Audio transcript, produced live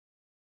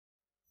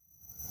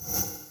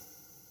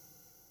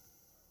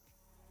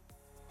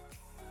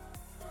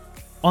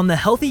On the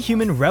Healthy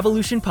Human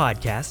Revolution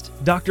podcast,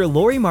 Dr.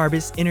 Lori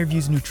Marbas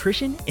interviews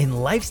nutrition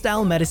and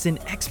lifestyle medicine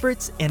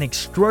experts and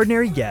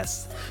extraordinary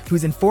guests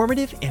whose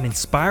informative and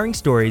inspiring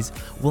stories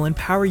will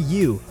empower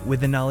you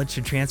with the knowledge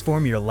to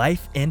transform your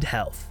life and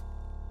health.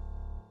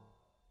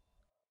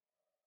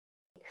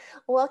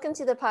 Welcome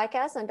to the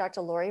podcast. I'm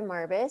Dr. Lori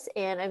Marbas,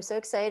 and I'm so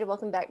excited to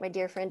welcome back my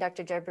dear friend,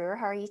 Dr. Jed Brewer.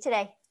 How are you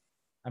today?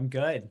 I'm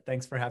good.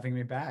 Thanks for having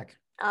me back.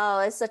 Oh,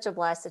 it's such a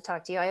blast to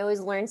talk to you. I always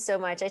learn so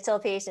much. I tell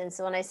patients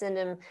when I send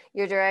them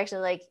your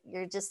direction, like,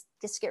 you're just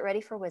get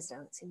ready for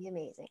wisdom. It's gonna be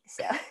amazing.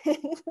 So,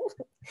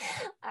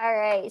 all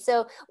right.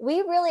 So I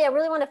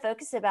really want to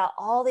focus about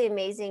all the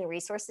amazing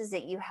resources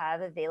that you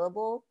have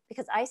available,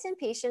 because I send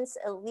patients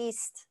at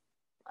least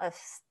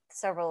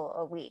several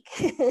a week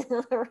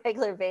on a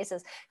regular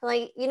basis.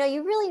 Like, you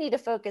really need to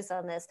focus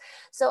on this.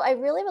 So I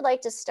really would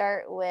like to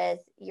start with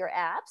your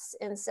apps.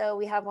 And so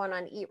we have one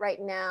on Eat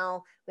Right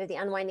Now, with the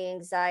Unwinding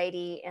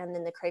Anxiety, and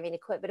then the Craving to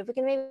Quit. But if we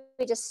can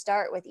maybe just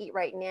start with Eat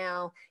Right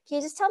Now, can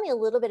you just tell me a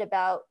little bit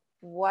about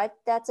what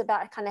that's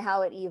about, kind of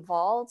how it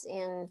evolved,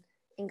 and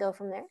go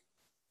from there?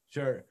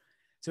 Sure.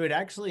 So it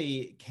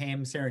actually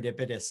came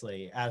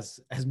serendipitously,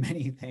 as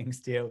many things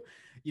do.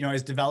 I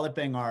was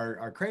developing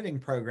our craving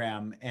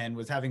program and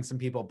was having some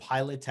people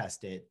pilot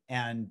test it.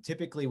 And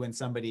typically when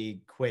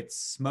somebody quits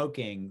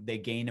smoking, they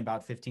gain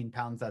about 15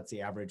 pounds. That's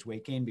the average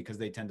weight gain, because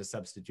they tend to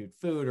substitute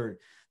food, or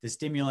the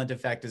stimulant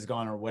effect is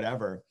gone, or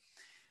whatever.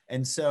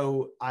 And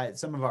so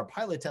some of our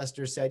pilot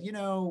testers said,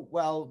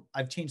 well,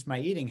 I've changed my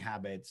eating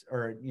habits,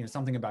 or,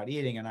 something about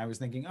eating. And I was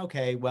thinking,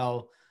 okay,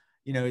 well,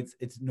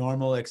 it's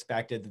normal,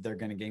 expected that they're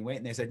going to gain weight.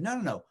 And they said,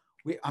 no,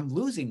 I'm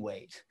losing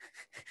weight.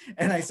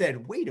 And I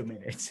said, wait a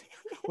minute,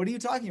 what are you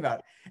talking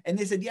about? And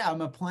they said, yeah,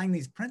 I'm applying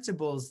these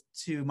principles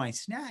to my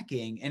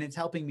snacking, and it's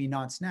helping me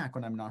not snack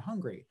when I'm not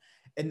hungry.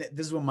 And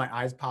this is when my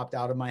eyes popped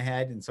out of my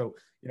head. And so,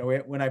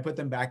 when I put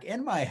them back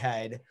in my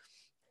head,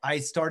 I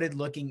started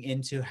looking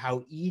into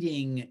how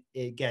eating,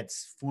 it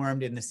gets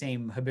formed in the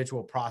same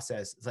habitual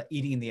process, like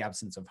eating in the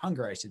absence of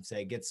hunger, I should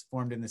say, gets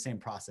formed in the same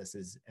process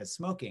as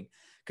smoking.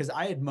 Because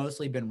I had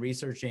mostly been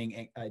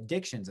researching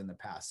addictions in the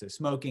past. So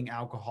smoking,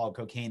 alcohol,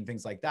 cocaine,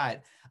 things like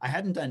that. I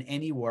hadn't done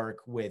any work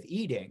with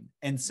eating.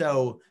 And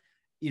so,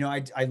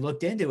 I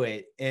looked into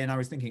it, and I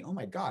was thinking, oh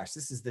my gosh,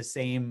 this is the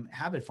same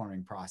habit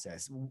forming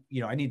process.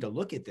 I need to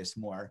look at this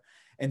more.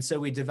 And so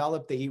we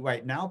developed the Eat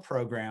Right Now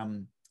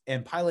program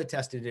and pilot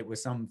tested it with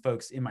some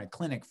folks in my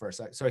clinic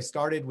first. So I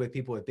started with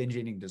people with binge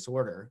eating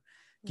disorder,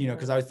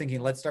 because I was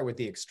thinking, let's start with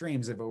the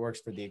extremes. If it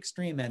works for the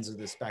extreme ends of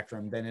the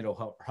spectrum, then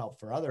it'll help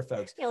for other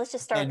folks. Yeah, let's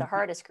just start with the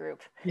hardest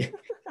group.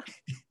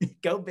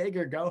 Go big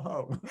or go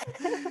home.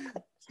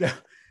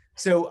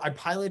 So I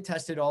pilot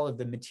tested all of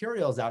the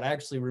materials out. I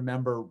actually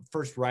remember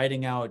first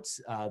writing out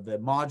the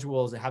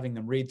modules, having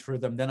them read through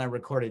them. Then I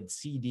recorded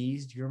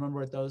CDs. Do you remember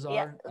what those are?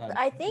 Yeah,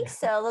 I think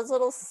so. Those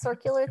little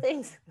circular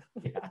things.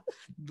 Yeah,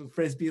 the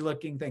frisbee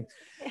looking thing.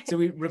 So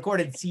we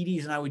recorded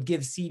CDs, and I would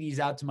give CDs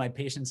out to my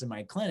patients in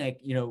my clinic,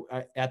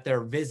 at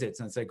their visits.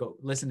 And so I go,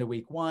 listen to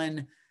week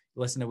 1,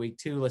 listen to week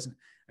 2, listen,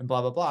 and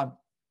blah, blah, blah.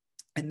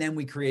 And then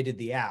we created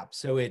the app.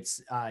 So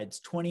it's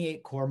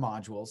 28 core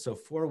modules. So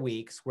 4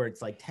 weeks, where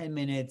it's like 10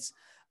 minutes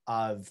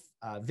of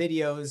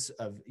videos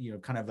of,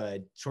 kind of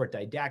a short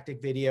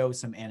didactic video,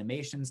 some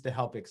animations to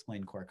help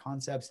explain core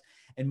concepts,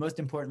 and most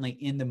importantly,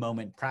 in the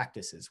moment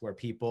practices where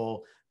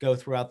people go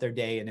throughout their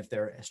day. And if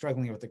they're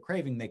struggling with the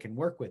craving, they can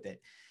work with it.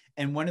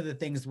 And one of the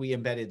things we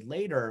embedded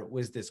later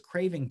was this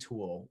craving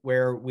tool,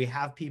 where we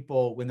have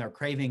people, when they're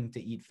craving to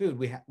eat food,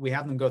 we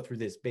have them go through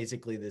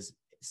basically this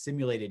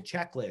simulated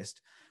checklist,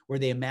 where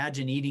they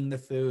imagine eating the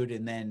food,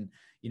 and then,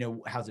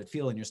 how's it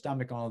feel in your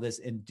stomach, and all this,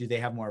 and do they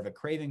have more of a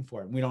craving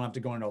for it? And we don't have to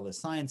go into all the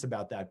science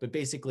about that, but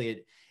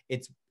basically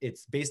it's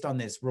based on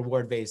this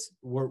reward-based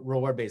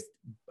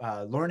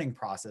learning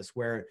process,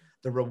 where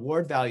the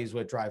reward value is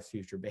what drives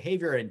future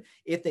behavior. And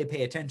if they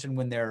pay attention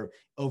when they're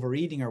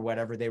overeating or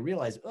whatever, they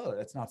realize, oh,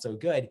 that's not so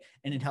good.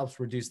 And it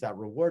helps reduce that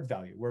reward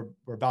value.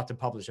 We're about to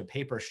publish a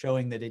paper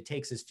showing that it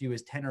takes as few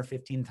as 10 or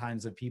 15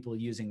 times of people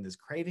using this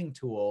craving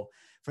tool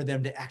for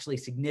them to actually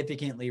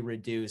significantly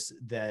reduce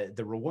the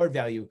reward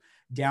value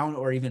down,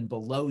 or even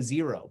below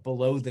 0,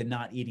 below the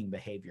not eating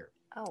behavior.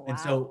 Oh, wow. And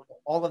so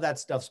all of that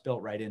stuff's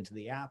built right into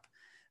the app.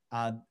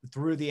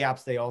 Through the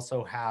apps, they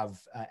also have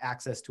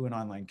access to an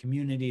online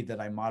community that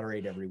I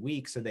moderate every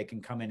week, so they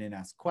can come in and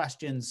ask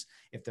questions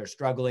if they're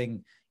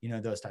struggling,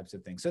 those types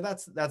of things. So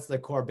that's the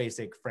core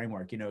basic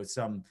framework.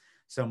 Some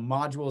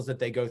modules that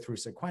they go through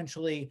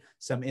sequentially,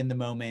 some in the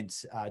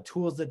moment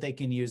tools that they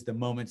can use the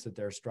moments that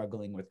they're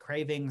struggling with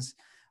cravings,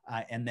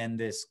 and then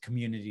this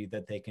community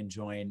that they can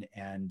join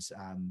and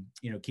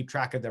keep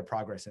track of their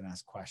progress and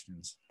ask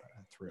questions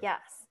through. Yes,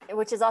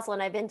 which is also,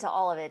 and I've been to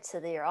all of it,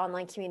 to your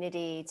online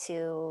community,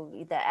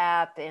 to the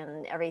app,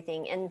 and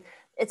everything. And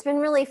it's been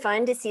really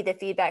fun to see the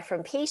feedback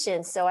from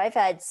patients. So I've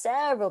had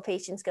several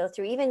patients go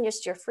through even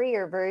just your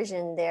freer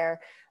version there.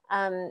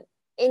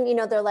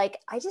 and they're like,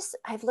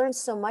 I've learned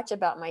so much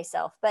about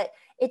myself. But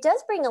it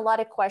does bring a lot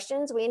of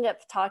questions. We end up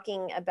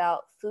talking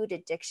about food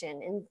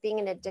addiction and being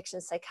an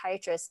addiction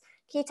psychiatrist.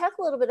 Can you talk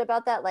a little bit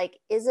about that? Like,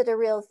 is it a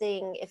real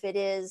thing? If it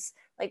is,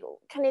 like,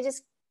 can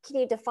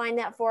you define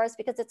that for us?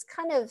 Because it's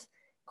kind of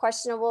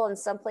questionable in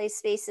some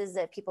spaces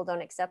that people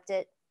don't accept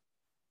it.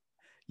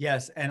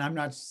 Yes, and I'm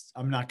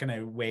not going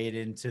to wade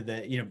into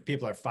the,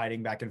 people are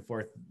fighting back and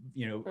forth,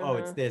 oh,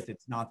 it's this,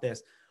 it's not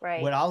this.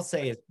 Right. What I'll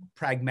say is,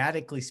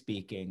 pragmatically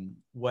speaking,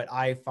 what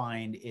I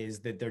find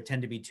is that there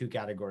tend to be two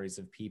categories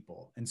of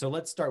people. And so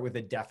let's start with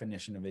a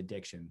definition of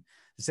addiction.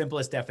 The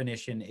simplest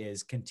definition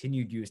is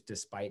continued use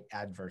despite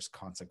adverse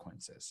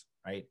consequences,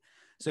 right?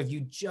 So if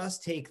you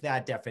just take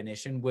that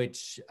definition,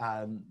 which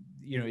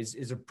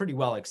is a pretty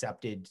well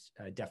accepted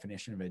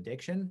definition of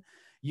addiction,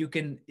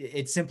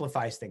 it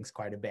simplifies things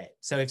quite a bit.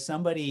 So if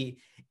somebody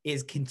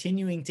is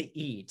continuing to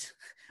eat,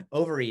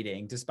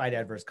 overeating despite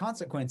adverse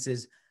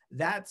consequences,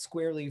 that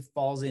squarely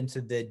falls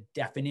into the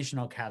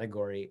definitional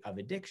category of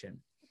addiction.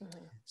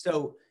 Mm-hmm.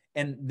 So,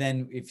 and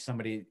then if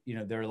somebody,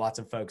 there are lots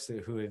of folks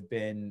who have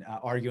been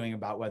arguing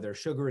about whether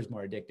sugar is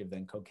more addictive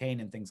than cocaine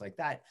and things like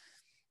that.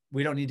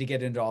 We don't need to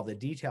get into all the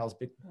details,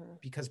 but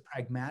because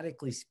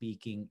pragmatically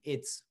speaking,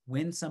 it's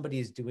when somebody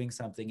is doing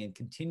something and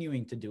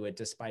continuing to do it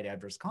despite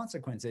adverse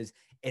consequences,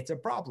 it's a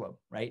problem,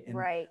 right? And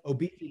right.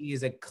 Obesity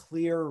is a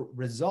clear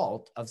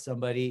result of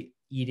somebody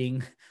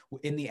eating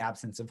in the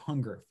absence of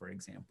hunger, for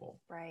example.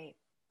 Right,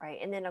 right.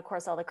 And then, of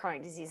course, all the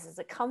chronic diseases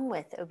that come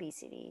with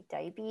obesity,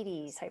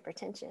 diabetes,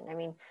 hypertension. I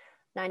mean,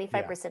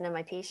 95% of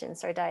my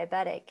patients are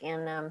diabetic.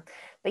 And,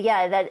 but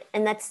yeah,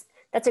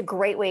 that's a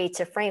great way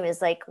to frame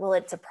is like, well,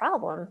 it's a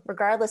problem,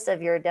 regardless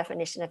of your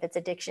definition, if it's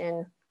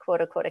addiction,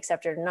 quote unquote,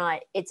 accepted or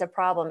not, it's a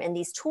problem. And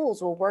these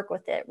tools will work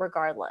with it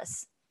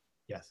regardless.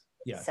 Yes.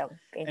 Yes. So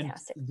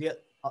fantastic. And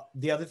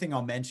the other thing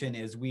I'll mention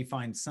is we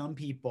find some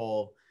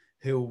people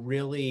who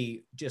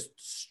really just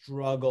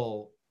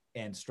struggle.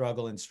 This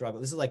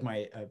is like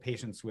my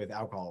patients with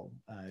alcohol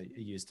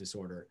use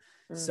disorder.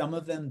 Some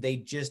of them, they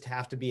just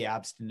have to be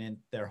abstinent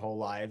their whole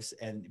lives.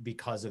 And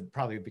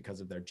probably because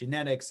of their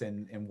genetics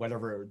and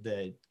whatever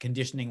the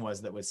conditioning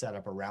was that was set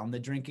up around the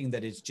drinking,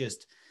 that it's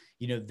just,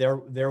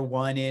 they're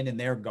one in and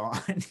they're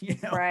gone,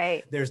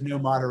 Right. There's no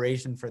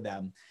moderation for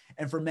them.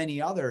 And for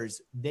many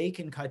others, they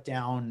can cut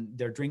down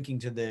their drinking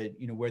to the,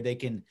 where they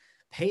can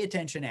pay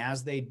attention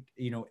as they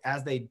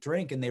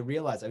drink, and they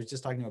realize. I was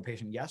just talking to a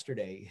patient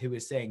yesterday who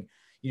was saying,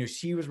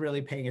 she was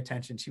really paying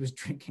attention. She was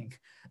drinking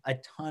a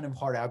ton of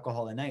hard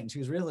alcohol at night, and she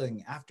was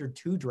realizing after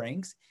 2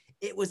 drinks,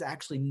 it was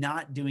actually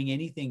not doing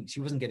anything.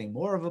 She wasn't getting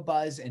more of a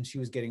buzz, and she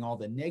was getting all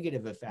the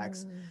negative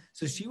effects.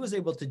 So she was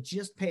able to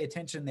just pay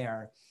attention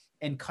there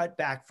and cut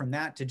back from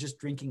that to just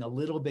drinking a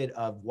little bit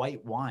of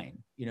white wine,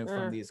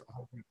 from these.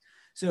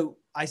 So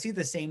I see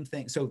the same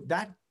thing. So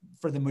that,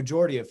 for the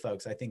majority of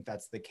folks, I think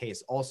that's the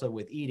case also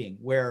with eating,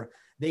 where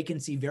they can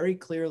see very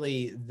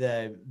clearly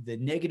the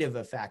negative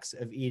effects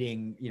of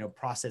eating,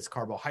 processed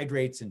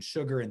carbohydrates and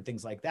sugar and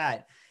things like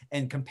that,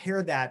 and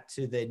compare that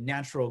to the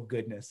natural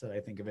goodness that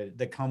I think of it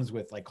that comes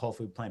with like whole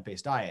food,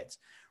 plant-based diets,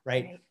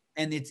 right?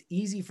 And it's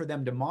easy for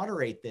them to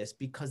moderate this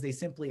because they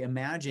simply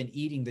imagine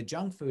eating the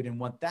junk food and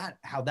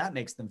how that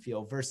makes them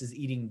feel versus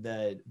eating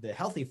the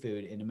healthy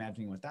food and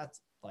imagining what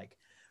that's like.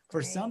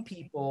 For some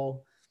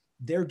people,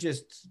 they're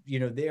just,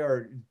 they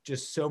are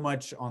just so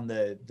much on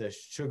the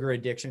sugar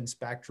addiction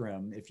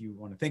spectrum, if you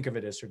want to think of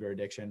it as sugar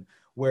addiction,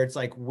 where it's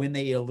like when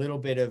they eat a little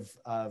bit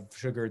of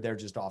sugar, they're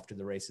just off to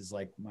the races.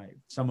 Like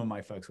some of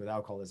my folks with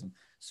alcoholism,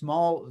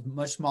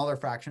 much smaller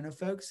fraction of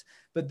folks,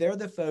 but they're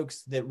the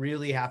folks that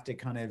really have to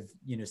kind of,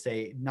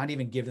 say, not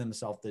even give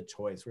themselves the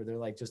choice, where they're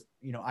like, just,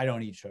 I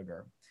don't eat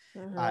sugar.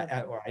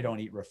 Or I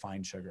don't eat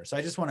refined sugar. So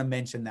I just want to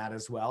mention that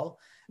as well,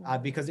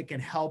 because it can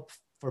help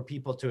for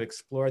people to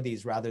explore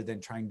these rather than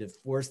trying to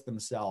force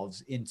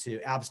themselves into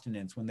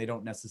abstinence when they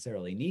don't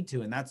necessarily need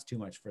to, and that's too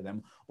much for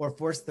them, or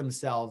force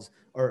themselves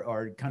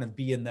or kind of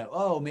be in the,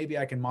 oh, maybe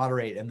I can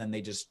moderate, and then they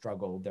just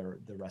struggle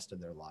the rest of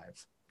their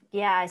lives.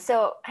 Yeah.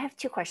 So I have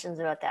 2 questions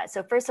about that.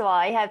 So first of all,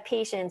 I have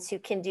patients who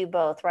can do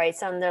both, right?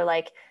 Some they're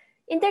like,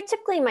 and they're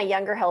typically my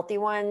younger healthy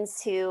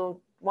ones who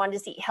want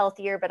to eat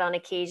healthier, but on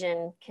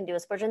occasion can do a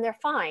splurge and they're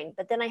fine.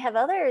 But then I have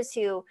others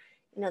who,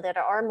 that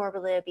are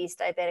morbidly obese,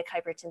 diabetic,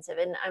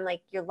 hypertensive. And I'm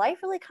like, your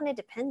life really kind of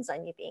depends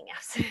on you being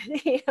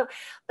abstinent,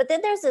 But then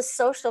there's this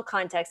social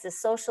context,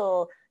 this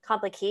social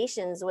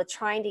complications with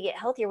trying to get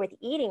healthier with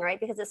eating, right?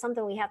 Because it's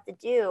something we have to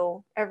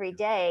do every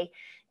day.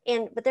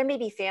 But there may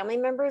be family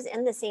members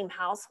in the same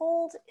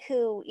household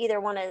who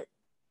either want to,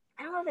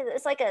 I don't know if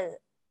it's like a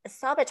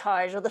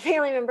sabotage of the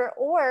family member,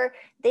 or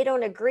they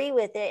don't agree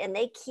with it and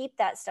they keep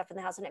that stuff in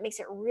the house, and it makes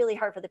it really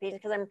hard for the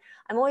patient, because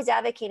I'm always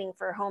advocating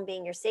for home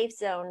being your safe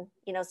zone,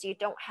 so you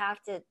don't have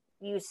to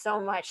use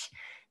so much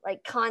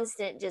like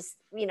constant just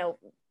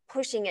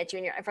pushing at you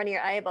in front of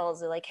your eyeballs.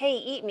 They're like, hey,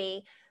 eat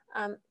me.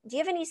 Do you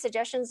have any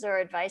suggestions or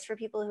advice for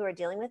people who are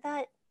dealing with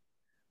that?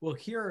 Well,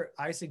 here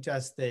I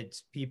suggest that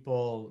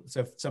so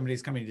if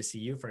somebody's coming to see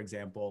you, for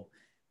example,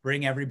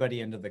 bring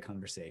everybody into the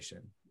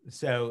conversation.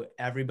 So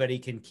everybody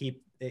can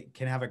keep it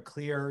can have a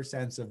clear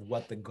sense of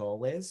what the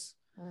goal is.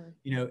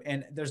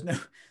 And there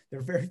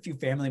are very few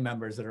family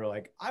members that are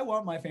like, I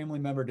want my family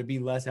member to be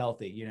less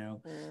healthy,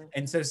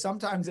 And so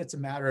sometimes it's a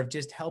matter of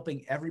just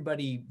helping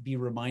everybody be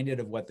reminded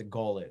of what the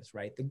goal is,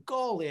 right? The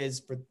goal is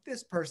for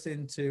this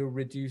person to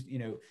reduce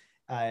their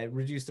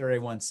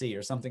A1C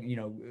or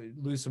something,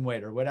 lose some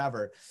weight or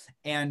whatever.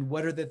 And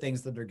what are the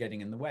things that are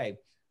getting in the way?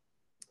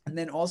 And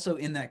then also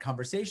in that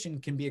conversation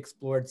can be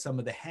explored some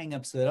of the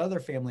hangups that other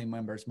family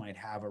members might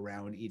have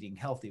around eating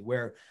healthy,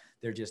 where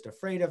they're just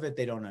afraid of it,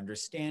 they don't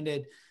understand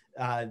it,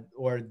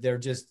 or they're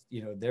just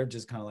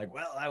kind of like,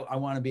 well, I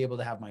want to be able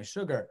to have my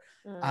sugar,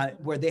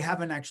 where they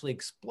haven't actually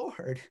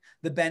explored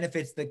the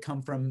benefits that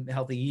come from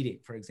healthy eating,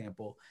 for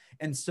example.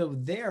 And so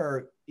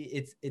there,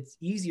 it's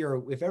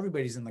easier if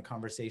everybody's in the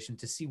conversation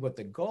to see what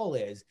the goal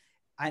is.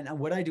 And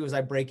what I do is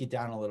I break it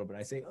down a little bit.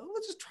 I say,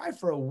 let's just try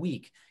for a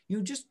week.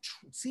 Just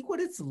see what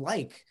it's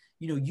like.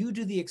 You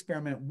do the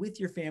experiment with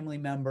your family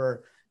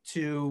member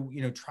to,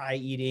 try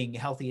eating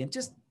healthy and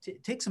just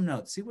take some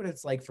notes, see what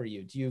it's like for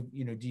you. Do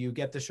you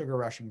get the sugar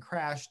rush and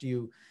crash? Are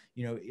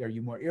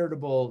you more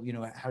irritable?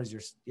 How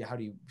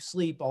do you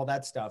sleep? All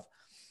that stuff.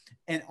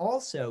 And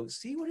also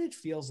see what it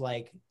feels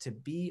like to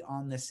be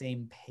on the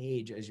same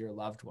page as your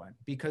loved one,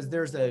 because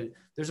there's a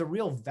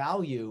real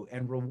value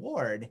and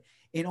reward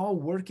in all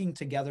working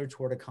together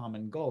toward a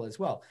common goal as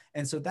well.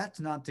 And so that's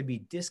not to be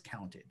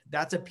discounted.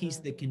 That's a piece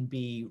that can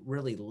be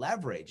really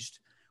leveraged,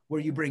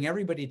 where you bring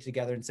everybody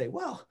together and say,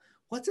 well,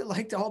 what's it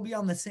like to all be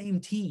on the same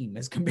team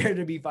as compared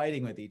to be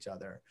fighting with each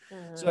other?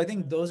 So I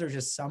think those are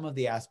just some of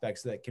the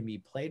aspects that can be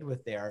played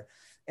with there.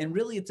 And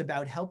really it's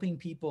about helping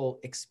people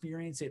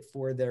experience it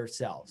for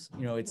themselves.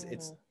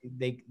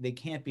 They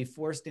can't be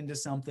forced into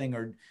something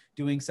or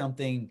doing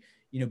something,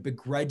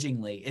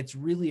 begrudgingly. It's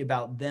really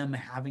about them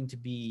having to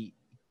be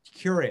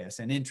curious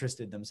and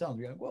interested themselves.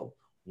 Be like, whoa,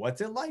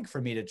 what's it like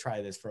for me to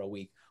try this for a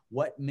week?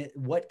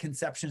 What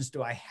conceptions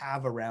do I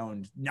have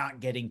around not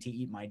getting to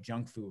eat my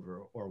junk food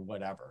or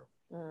whatever?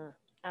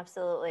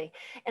 Absolutely.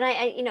 And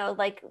I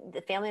like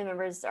the family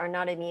members are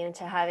not immune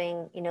to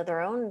having,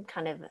 their own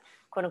kind of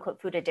quote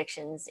unquote food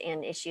addictions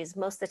and issues.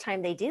 Most of the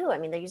time they do. I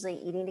mean, they're usually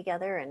eating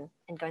together and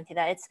going through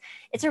that.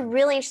 It's a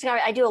really interesting,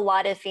 I do a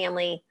lot of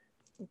family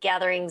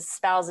gatherings,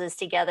 spouses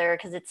together,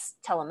 because it's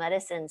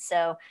telemedicine.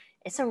 So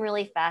it's some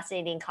really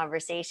fascinating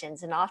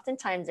conversations. And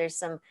oftentimes there's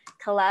some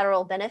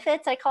collateral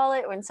benefits, I call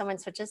it, when someone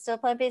switches to a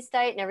plant-based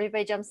diet and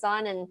everybody jumps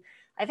on. And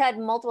I've had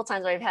multiple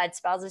times where I've had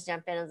spouses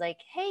jump in and was like,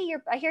 hey,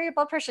 I hear your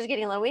blood pressure is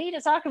getting low. We need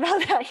to talk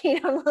about that.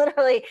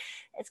 Literally,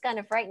 it's kind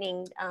of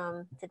frightening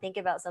to think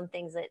about some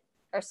things that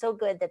are so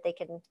good that they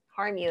can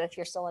harm you if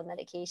you're still on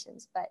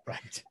medications, but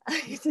right.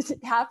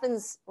 It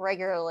happens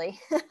regularly.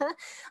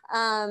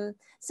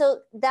 So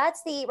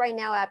that's the Eat Right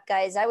Now app,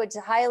 guys. I would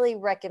highly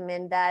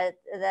recommend that.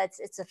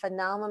 It's a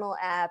phenomenal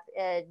app.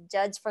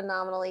 Judd's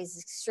phenomenal. He's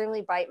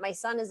extremely bright. My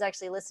son is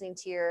actually listening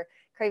to your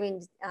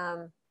Craving,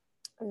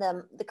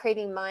 the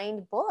Craving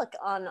Mind book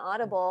on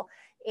Audible.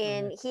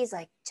 And he's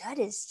like, Judd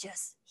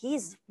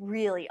he's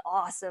really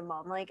awesome.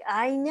 I'm like,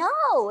 I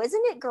know,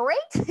 isn't it great?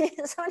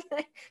 So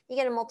anyway, you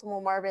get a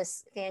multiple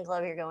Marbus fan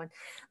club here going.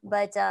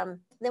 But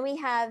then we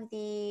have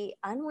the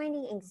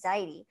Unwinding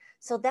Anxiety.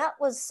 So that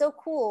was so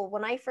cool.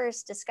 When I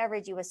first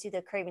discovered you was through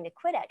the Craving to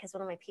Quit app, because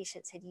one of my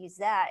patients had used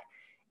that.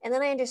 And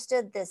then I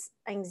understood this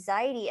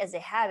anxiety as a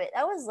habit.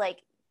 That was like,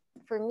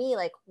 for me,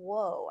 like,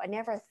 whoa, I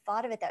never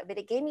thought of it that way, but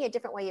it gave me a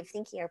different way of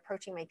thinking or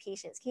approaching my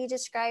patients. Can you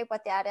describe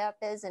what that app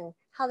is and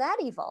how that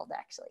evolved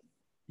actually?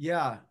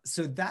 Yeah,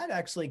 so that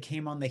actually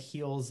came on the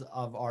heels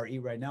of our Eat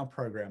Right Now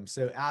program.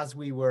 So as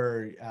we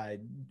were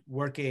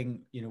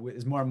working,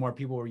 as more and more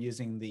people were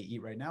using the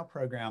Eat Right Now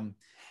program,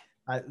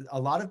 a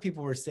lot of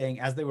people were saying,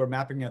 as they were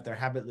mapping out their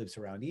habit loops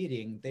around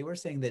eating, they were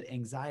saying that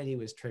anxiety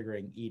was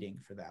triggering eating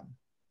for them.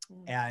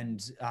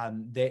 And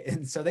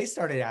so they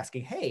started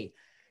asking, hey,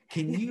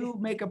 can you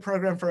make a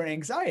program for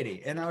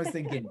anxiety? And I was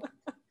thinking,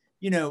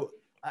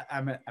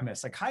 I'm a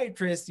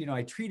psychiatrist,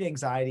 I treat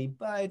anxiety,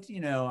 but,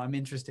 I'm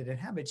interested in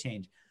habit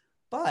change.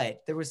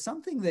 But there was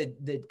something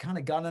that kind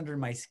of got under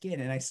my skin,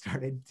 and I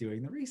started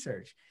doing the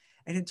research.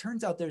 And it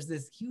turns out there's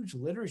this huge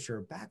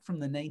literature back from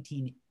the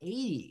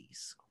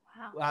 1980s.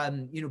 Wow.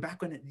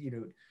 Back when,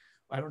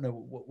 I don't know,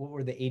 what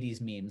were the 80s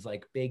memes,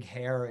 like big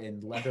hair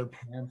and leather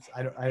pants?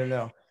 I don't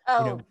know.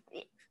 Oh,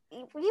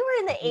 you were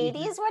in the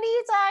 80s. What are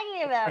you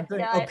talking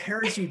about?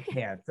 Parachute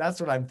pants. That's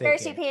what I'm thinking.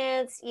 Parachute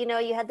pants.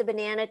 You had the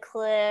banana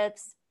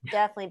clips.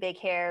 Definitely big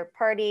hair.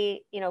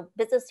 Party.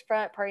 Business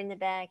front, party in the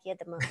back. You had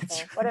the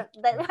mullet.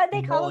 What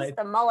they call it?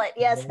 The mullet.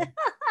 Yes.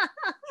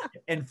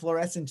 And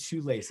fluorescent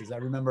shoelaces. I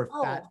remember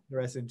fat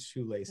fluorescent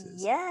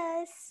shoelaces.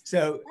 Yes.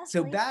 So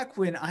back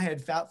when I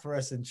had fat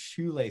fluorescent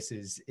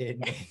shoelaces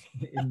in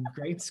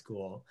grade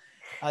school.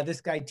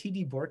 This guy,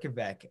 T.D.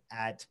 Borkovec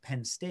at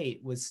Penn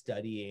State, was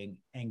studying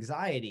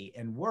anxiety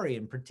and worry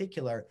in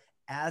particular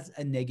as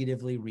a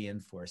negatively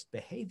reinforced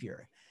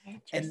behavior.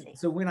 And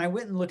so when I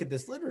went and looked at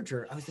this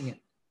literature, I was thinking,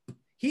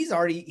 he's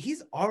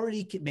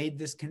already made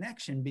this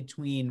connection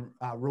between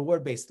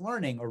reward-based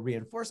learning or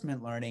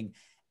reinforcement learning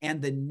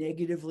and the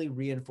negatively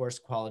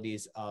reinforced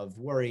qualities of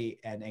worry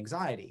and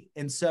anxiety.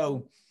 And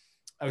so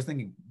I was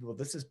thinking, well,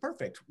 this is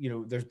perfect.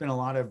 There's been a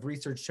lot of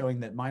research showing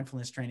that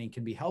mindfulness training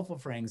can be helpful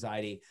for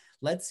anxiety.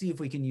 Let's see if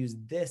we can use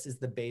this as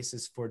the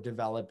basis for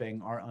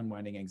developing our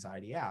Unwinding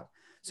Anxiety app.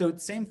 So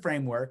same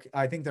framework.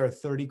 I think there are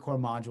 30 core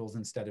modules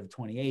instead of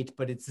 28,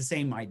 but it's the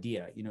same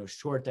idea,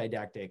 short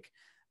didactic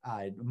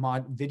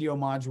video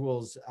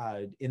modules,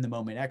 in the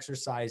moment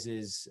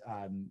exercises,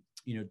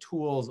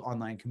 tools,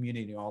 online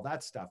community, all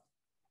that stuff.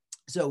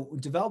 So we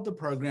developed the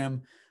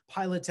program,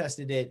 pilot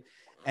tested it,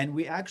 and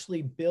we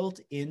actually built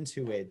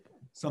into it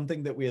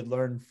something that we had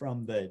learned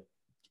from the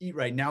Eat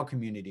Right Now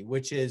community,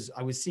 which is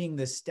I was seeing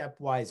this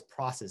stepwise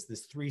process,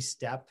 this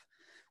 3-step,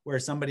 where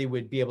somebody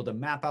would be able to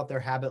map out their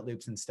habit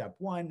loops in step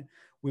 1.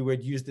 We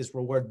would use this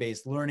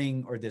reward-based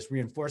learning or this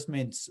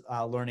reinforcement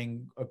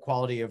learning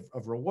quality of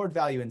reward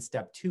value in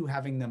step 2,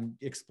 having them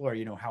explore,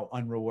 how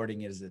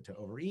unrewarding is it to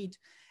overeat,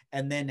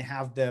 and then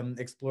have them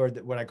explore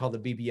what I call the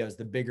BBOs,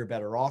 the bigger,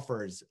 better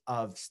offers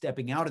of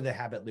stepping out of the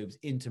habit loops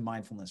into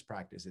mindfulness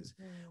practices.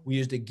 We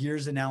used a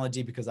gears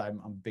analogy because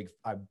I'm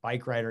a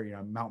bike rider,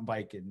 mountain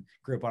bike, and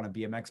grew up on a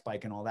BMX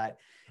bike and all that.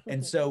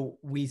 And so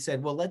we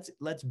said, well,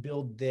 let's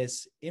build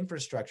this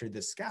infrastructure,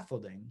 this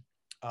scaffolding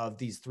of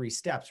these 3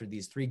 steps or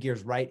these 3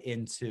 gears right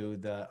into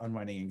the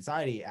Unwinding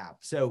Anxiety app.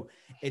 So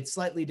it's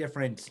slightly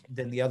different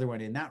than the other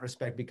one in that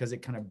respect, because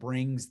it kind of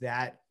brings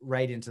that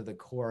right into the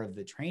core of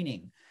the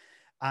training.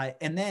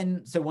 And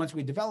then, so once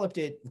we developed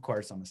it, of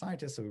course, I'm a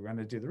scientist, so we went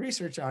to do the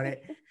research on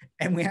it.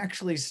 And we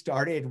actually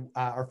started,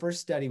 our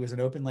first study was an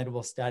open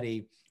label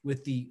study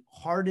with the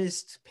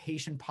hardest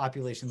patient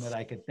population that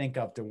I could think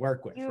of to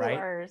work with, right? You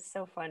are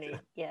so funny.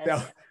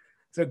 Yes.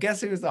 So guess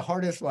who was the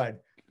hardest one?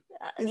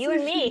 You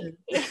and me.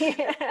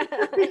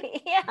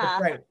 Yeah.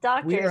 Right.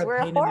 Doctors, we're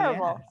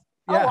horrible.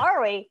 Yeah. Oh,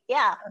 are we?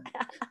 Yeah.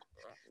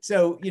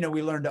 So,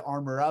 we learned to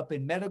armor up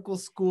in medical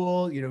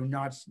school,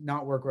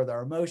 not work with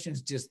our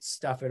emotions, just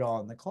stuff it all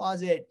in the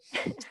closet.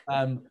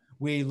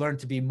 We learned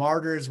to be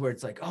martyrs, where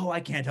it's like, oh, I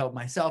can't help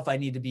myself. I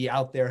need to be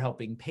out there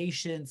helping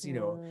patients,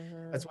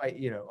 that's why,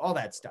 all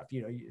that stuff,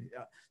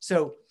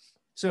 So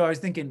I was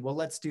thinking, well,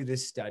 let's do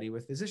this study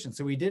with physicians.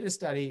 So we did a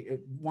study.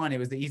 One, it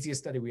was the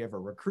easiest study we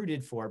ever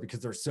recruited for because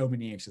there's so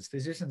many anxious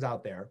physicians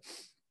out there.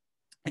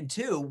 And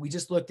 2, we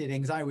just looked at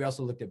anxiety. We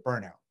also looked at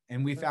burnout.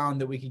 And we found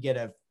that we could get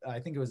I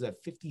think it was a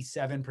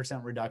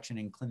 57% reduction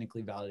in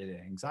clinically validated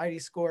anxiety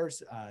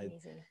scores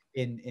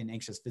in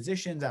anxious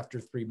physicians after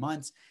 3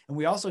 months. And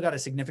we also got a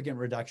significant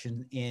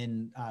reduction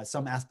in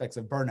some aspects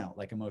of burnout,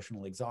 like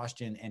emotional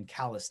exhaustion and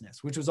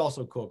callousness, which was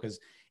also cool because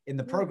in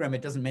the program,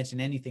 it doesn't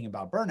mention anything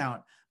about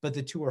burnout, but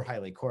the 2 are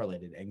highly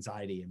correlated,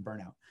 anxiety and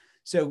burnout.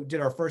 So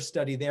did our first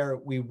study there.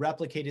 We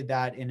replicated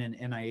that in an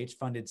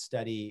NIH-funded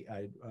study,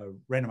 a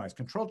randomized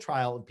controlled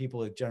trial of people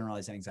with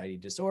generalized anxiety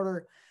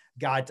disorder.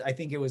 Got, I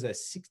think it was a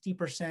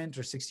 60%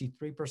 or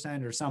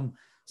 63% or some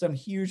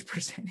huge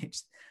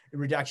percentage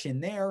reduction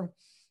there.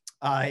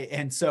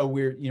 And so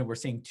we're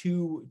seeing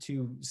two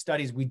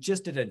studies. We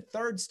just did a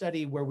 3rd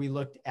study where we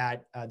looked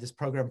at this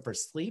program for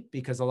sleep,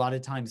 because a lot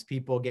of times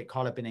people get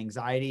caught up in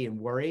anxiety and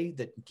worry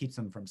that keeps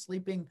them from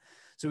sleeping.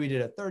 So we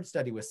did a 3rd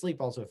study with sleep,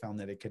 also found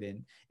that it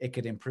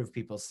could improve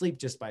people's sleep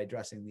just by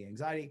addressing the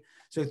anxiety.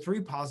 So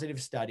 3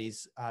 positive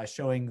studies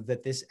showing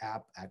that this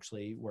app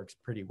actually works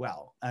pretty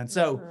well. And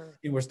so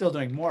we're still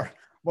doing more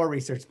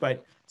research,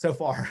 but so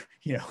far,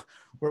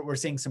 we're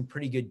seeing some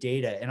pretty good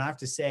data. And I have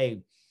to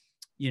say,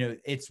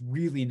 it's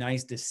really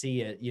nice to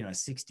see a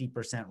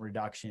 60%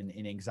 reduction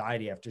in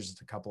anxiety after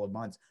just a couple of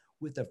months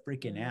with a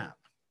freaking app.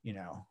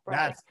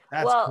 Right.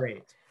 That's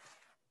great.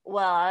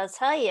 Well, I'll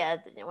tell you,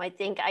 I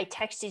think I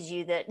texted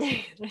you that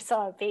I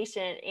saw a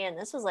patient, and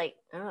this was like,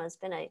 I don't know, it's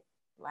been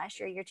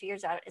last year, 2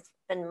 years out.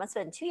 Must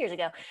have been 2 years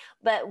ago.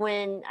 But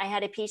when I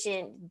had a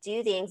patient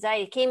do the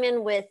anxiety, came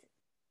in with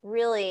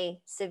really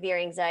severe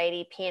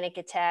anxiety, panic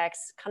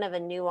attacks, kind of a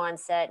new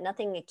onset,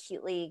 nothing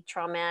acutely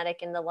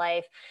traumatic in the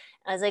life.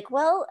 I was like,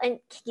 well, I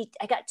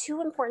got 2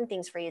 important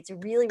things for you. It's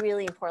really,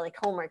 really important, like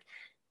homework.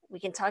 We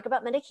can talk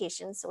about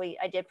medication. So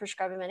I did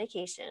prescribe a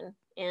medication,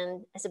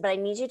 and I said, but I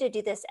need you to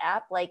do this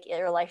app like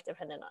your life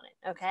depended on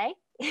it. Okay.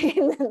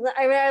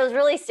 I was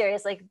really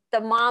serious, like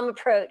the mom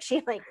approach.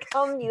 She like,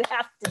 come, you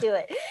have to do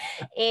it.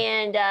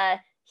 And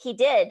he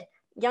did.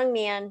 Young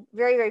man,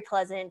 very, very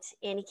pleasant.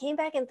 And he came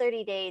back in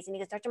 30 days and he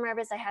goes, Dr.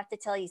 Marbas, I have to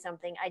tell you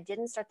something. I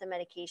didn't start the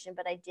medication,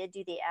 but I did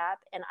do the app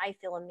and I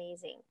feel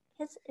amazing.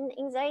 His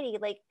anxiety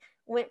like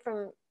went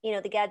from,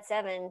 the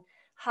GAD-7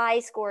 high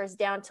scores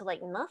down to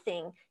like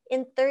nothing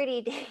in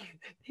 30 days.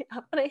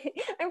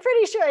 I'm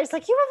pretty sure it's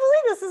like, you won't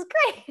believe this is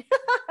great.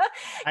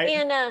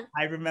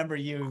 I remember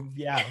you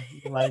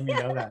letting me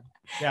know that.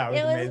 Yeah, it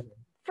was amazing.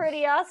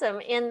 Pretty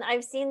awesome. And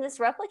I've seen this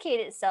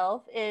replicate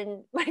itself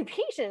in my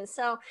patients.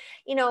 So,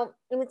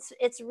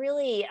 it's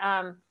really,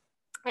 I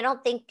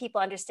don't think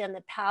people understand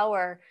the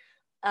power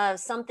of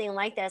something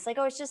like that. It's like,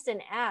 oh, it's just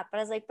an app. But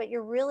I was like, but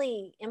you're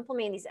really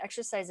implementing these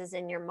exercises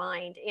in your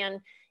mind.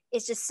 And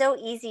it's just so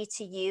easy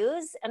to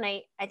use. And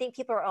I think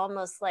people are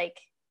almost like,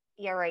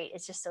 you're right.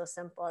 It's just so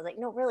simple. I was like,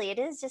 no, really, it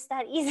is just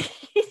that easy.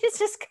 It's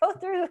just go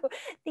through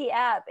the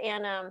app.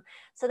 And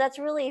so that's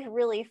really,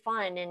 really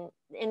fun. And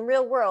in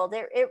real world,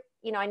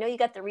 I know you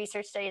got the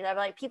research studies. I'm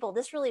like, people,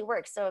 this really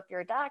works. So if you're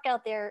a doc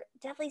out there,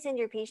 definitely send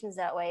your patients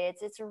that way.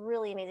 It's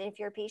really amazing. If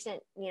you're a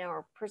patient,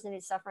 or person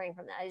who's suffering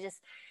from that,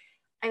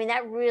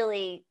 that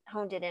really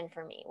honed it in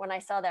for me. When I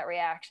saw that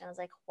reaction, I was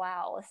like,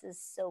 wow, this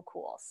is so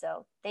cool.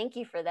 So thank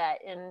you for that.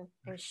 And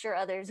I'm sure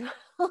others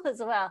will as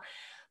well.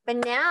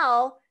 But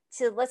now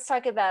let's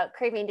talk about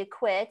Craving to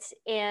Quit.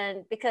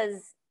 And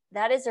because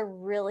that is a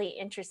really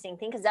interesting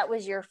thing, because that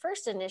was your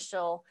first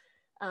initial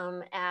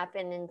app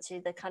and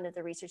into the kind of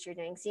the research you're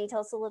doing. So can you tell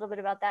us a little bit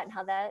about that and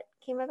how that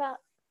came about?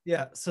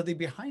 Yeah. So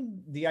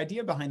the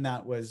idea behind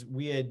that was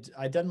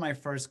I'd done my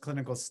first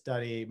clinical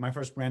study, my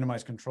first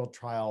randomized controlled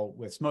trial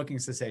with smoking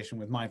cessation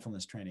with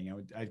mindfulness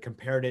training. I'd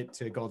compared it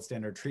to gold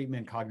standard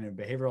treatment, cognitive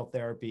behavioral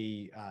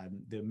therapy,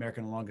 the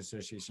American Lung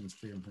Association's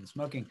freedom from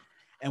smoking.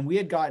 And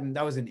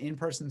that was an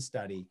in-person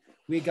study.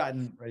 We had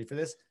gotten, ready for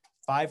this,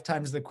 5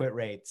 times the quit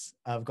rates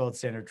of gold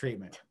standard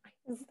treatment.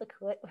 The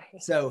quit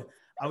rate. So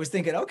I was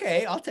thinking,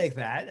 okay, I'll take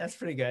that. That's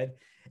pretty good.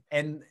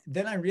 And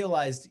then I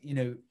realized,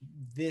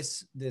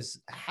 this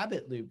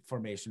habit loop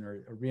formation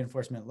or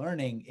reinforcement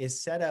learning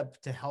is set up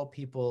to help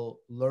people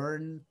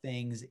learn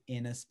things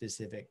in a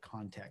specific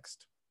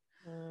context.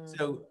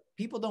 So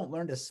people don't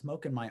learn to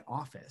smoke in my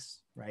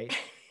office, right?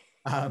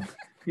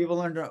 People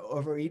learn to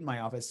overeat in my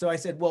office. So I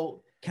said,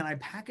 well, can I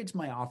package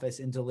my office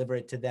and deliver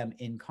it to them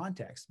in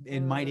context?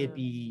 And might it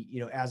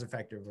be, as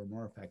effective or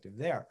more effective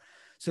there?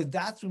 So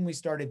that's when we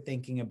started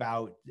thinking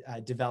about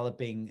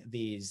developing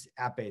these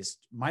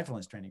app-based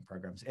mindfulness training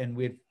programs. And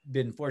we've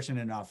been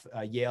fortunate enough,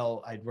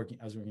 Yale, I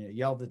was working at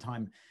Yale at the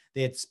time,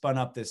 they had spun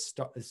off this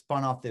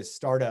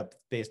startup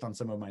based on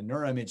some of my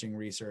neuroimaging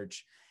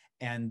research.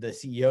 And the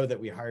CEO that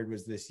we hired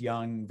was this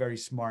young, very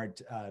smart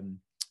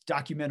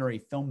documentary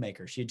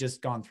filmmaker. She had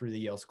just gone through the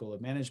Yale School of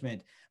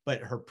Management,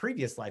 but her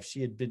previous life, she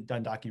had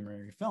done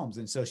documentary films.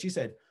 And so she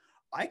said,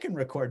 I can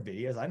record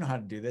videos. I know how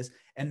to do this.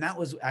 And that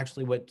was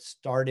actually what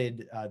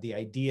started the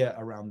idea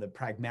around the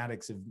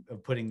pragmatics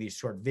of putting these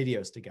short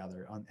videos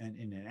together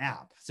in an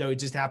app. So it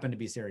just happened to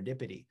be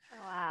serendipity.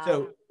 Wow.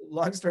 So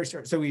long story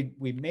short, so we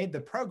made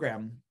the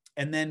program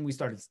and then we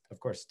started, of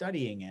course,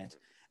 studying it.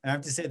 And I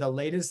have to say the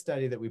latest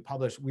study that we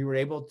published, we were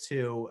able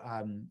to,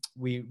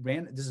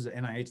 this is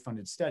an NIH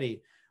funded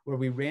study where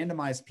we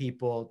randomized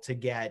people to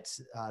get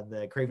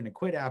the Craving to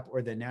Quit app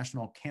or the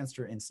National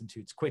Cancer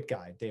Institute's Quit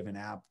Guide. They have an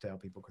app to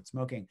help people quit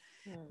smoking.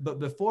 But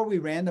before we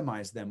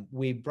randomized them,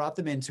 we brought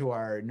them into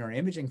our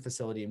neuroimaging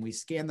facility and we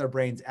scanned their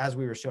brains as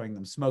we were showing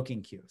them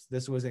smoking cues.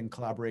 This was in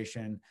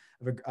collaboration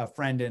of a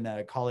friend and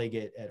a colleague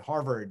at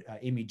Harvard,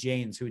 Amy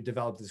Janes, who had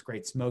developed this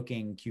great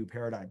smoking cue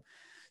paradigm.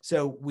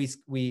 So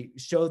we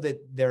show that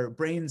their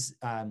brains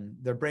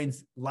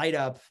light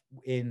up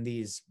in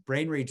these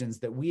brain regions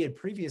that we had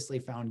previously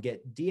found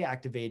get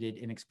deactivated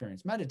in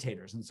experienced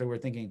meditators. And so we're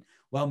thinking,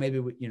 well, maybe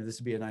this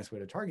would be a nice way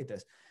to target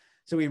this.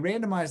 So we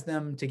randomized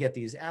them to get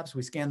these apps.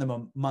 We scanned them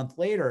a month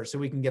later so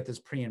we can get this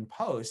pre and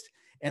post.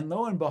 And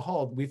lo and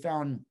behold, we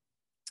found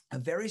a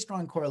very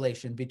strong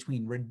correlation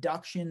between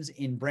reductions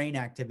in brain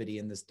activity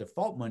in this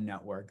default mode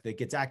network that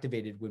gets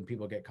activated when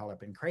people get caught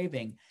up in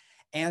craving,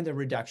 and a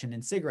reduction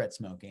in cigarette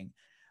smoking.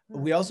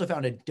 We also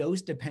found a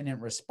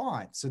dose-dependent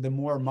response. So the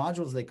more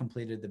modules they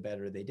completed, the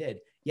better they did.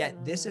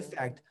 Yet this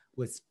effect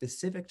was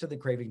specific to the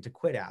Craving to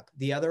Quit app.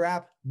 The other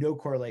app, no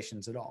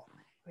correlations at all.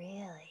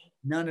 Really?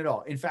 None at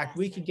all. In fact,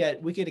 we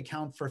could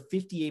account for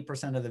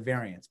 58% of the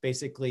variance.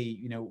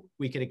 Basically,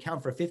 we could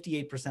account for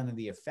 58% of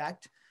the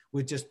effect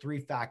with just 3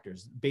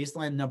 factors: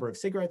 baseline number of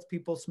cigarettes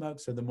people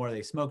smoke. So the more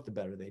they smoked, the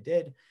better they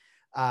did.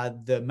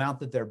 The amount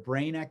that their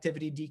brain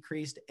activity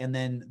decreased, and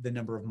then the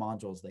number of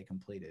modules they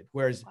completed.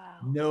 Whereas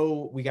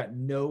we got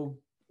no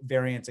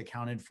variance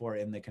accounted for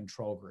in the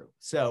control group.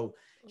 So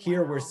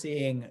here we're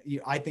seeing,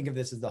 I think of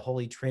this as the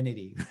Holy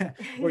Trinity,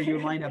 where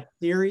you line up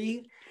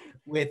theory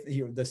with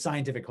the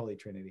scientific Holy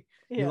Trinity.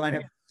 You line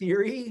up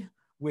theory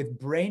with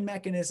brain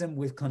mechanism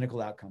with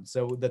clinical outcomes.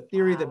 So the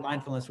theory that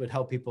mindfulness would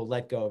help people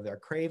let go of their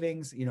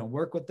cravings,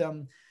 work with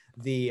them,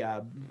 the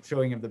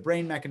showing of the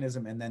brain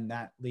mechanism, and then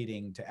that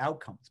leading to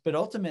outcomes. But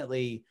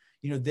ultimately,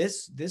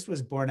 this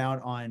was borne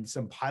out on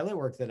some pilot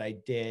work that I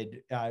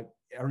did. I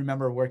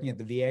remember working at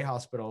the VA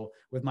hospital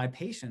with my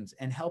patients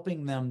and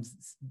helping them.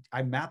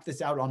 I mapped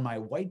this out on my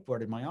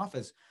whiteboard in my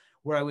office,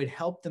 where I would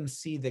help them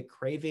see that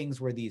cravings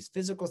were these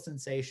physical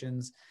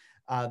sensations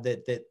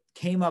that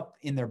came up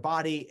in their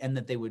body and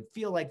that they would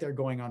feel like they're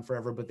going on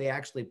forever, but they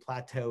actually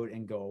plateaued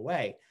and go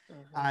away.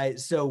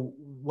 So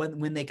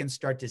when they can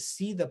start to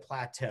see the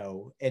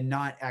plateau and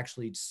not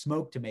actually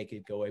smoke to make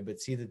it go away, but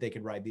see that they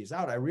could ride these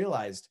out, I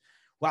realized,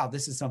 wow,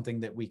 this is something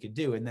that we could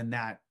do. And then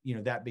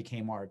that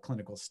became our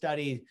clinical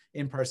study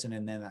in person.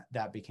 And then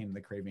that became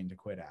the Craving to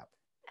Quit app.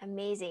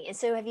 Amazing. And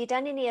so have you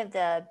done any of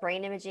the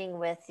brain imaging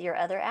with your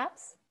other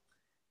apps?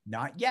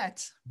 Not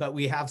yet, but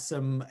we have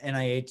some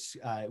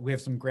NIH, we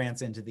have some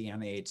grants into the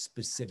NIH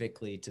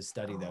specifically to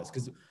study those.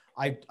 Because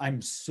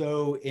I'm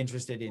so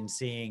interested in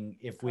seeing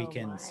if we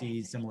can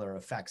see similar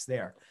effects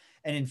there.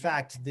 And in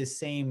fact, this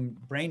same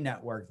brain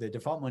network, the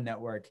default mode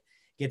network,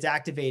 gets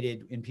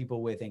activated in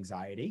people with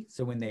anxiety.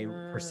 So when they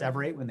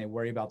perseverate, when they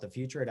worry about the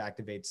future, it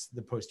activates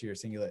the posterior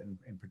cingulate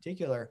in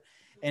particular.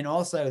 And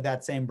also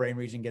that same brain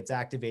region gets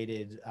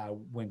activated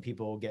when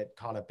people get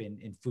caught up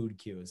in food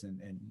cues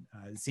and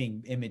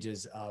seeing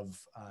images of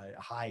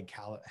high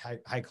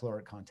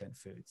caloric content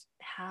foods.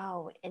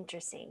 How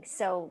interesting.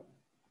 So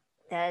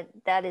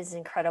that is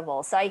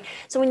incredible. So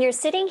when you're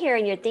sitting here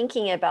and you're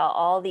thinking about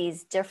all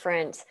these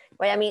different,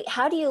 I mean,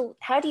 how do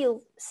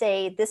you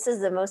say this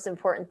is the most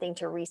important thing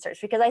to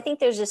research? Because I think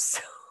there's just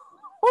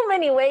so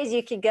many ways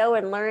you could go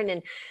and learn,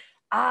 and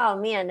oh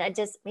man,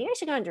 maybe I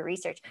should go into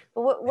research.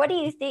 But what do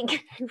you think?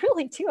 I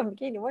really do. I'm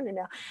beginning to wonder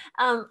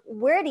now.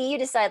 Where do you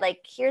decide, like,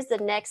 here's the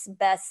next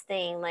best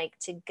thing, like,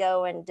 to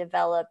go and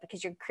develop,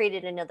 because you've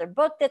created another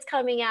book that's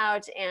coming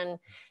out, and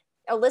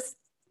let's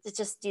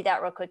just do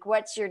that real quick.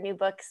 What's your new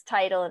book's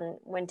title and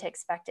when to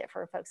expect it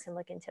for folks who can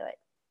look into it?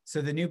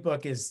 So the new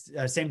book is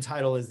same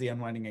title as the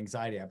Unwinding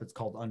Anxiety app. It's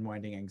called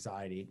Unwinding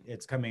Anxiety.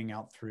 It's coming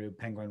out through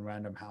Penguin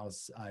Random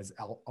House, is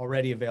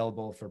already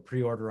available for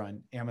pre-order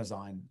on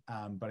Amazon.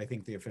 But I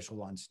think the official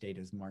launch date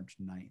is March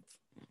 9th.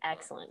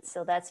 Excellent.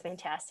 So that's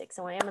fantastic.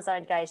 So on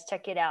Amazon, guys,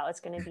 check it out. It's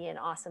going to be an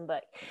awesome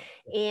book.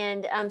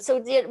 And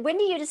when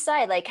do you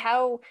decide, like,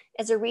 how,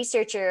 as a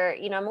researcher,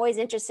 I'm always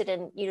interested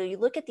in, you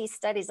look at these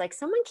studies, like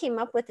someone came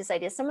up with this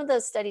idea. Some of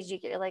those studies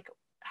you're like,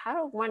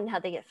 how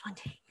they get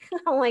funding?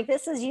 I'm like,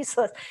 this is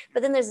useless.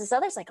 But then there's this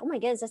other, it's like, oh my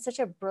goodness, that's such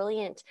a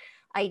brilliant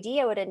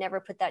idea. I would have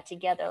never put that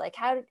together. Like,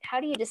 how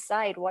do you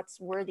decide what's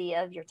worthy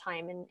of your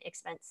time and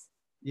expense?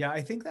 Yeah,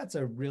 I think that's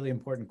a really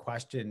important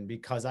question,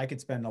 because I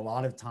could spend a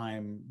lot of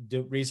time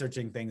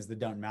researching things that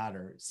don't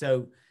matter.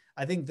 So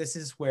I think this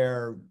is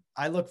where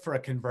I look for a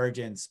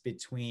convergence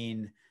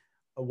between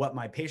what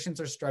my patients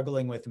are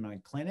struggling with in my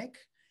clinic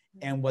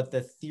and what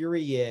the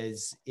theory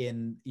is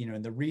in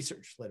the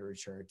research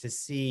literature, to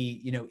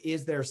see,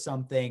 is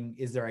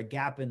there a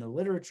gap in the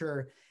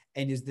literature,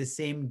 and is the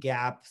same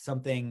gap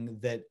something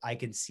that I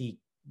can see,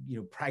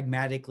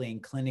 pragmatically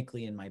and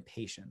clinically in my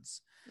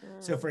patients.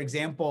 So for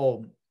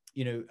example,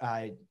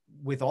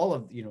 with all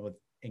of, with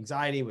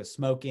anxiety, with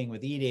smoking,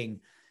 with eating,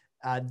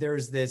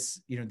 there's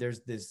this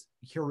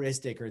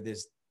heuristic, or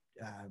this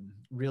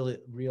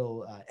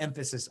real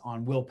emphasis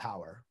on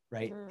willpower,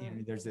 right?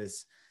 There's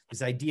this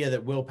idea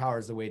that willpower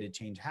is the way to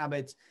change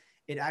habits.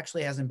 It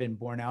actually hasn't been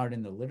borne out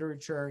in the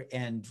literature,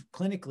 and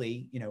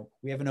clinically,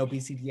 we have an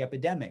obesity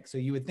epidemic. So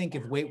you would think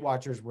if Weight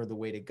Watchers were the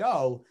way to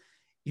go,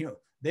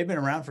 they've been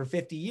around for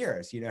 50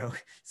 years,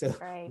 so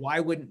right.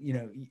 Why wouldn't,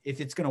 if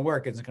it's going to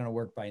work, it's going to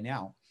work by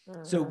now.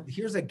 So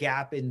here's a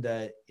gap in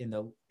the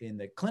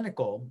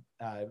clinical,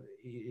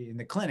 in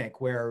the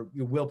clinic, where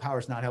your willpower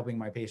is not helping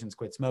my patients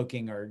quit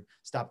smoking or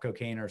stop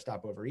cocaine or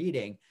stop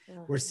overeating.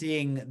 We're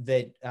seeing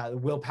that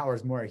willpower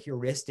is more a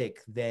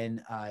heuristic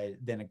than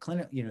a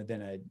clinic,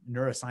 than a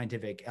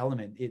neuroscientific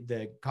element.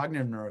 The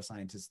cognitive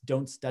neuroscientists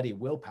don't study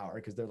willpower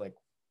because they're like,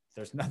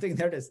 there's nothing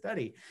there to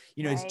study.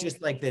 Right. It's just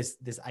like this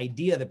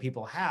idea that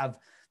people have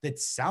that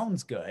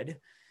sounds good.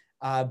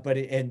 But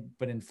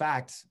in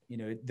fact,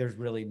 there's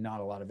really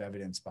not a lot of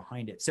evidence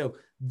behind it. So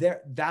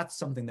that's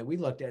something that we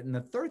looked at. And the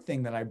third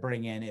thing that I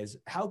bring in is,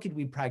 how could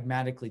we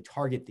pragmatically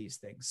target these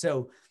things?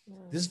 So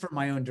this is from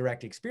my own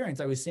direct experience.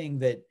 I was seeing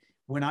that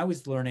when I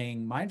was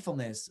learning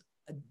mindfulness,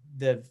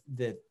 the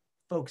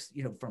folks,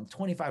 from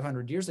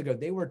 2,500 years ago,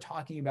 they were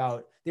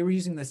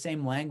using the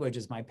same language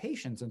as my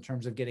patients in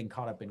terms of getting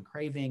caught up in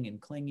craving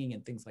and clinging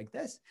and things like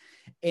this.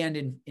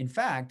 And in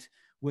fact,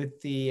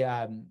 with the,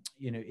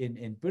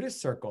 in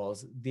Buddhist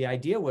circles, the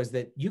idea was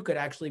that you could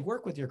actually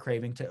work with your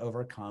craving to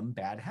overcome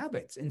bad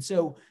habits. And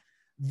so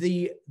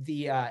the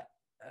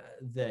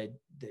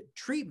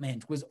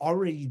treatment was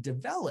already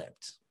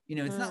developed.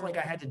 It's not like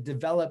I had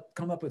to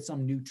come up with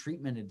some new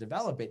treatment and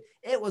develop it.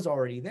 It was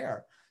already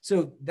there.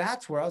 So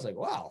that's where I was like,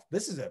 wow,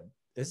 this is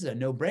a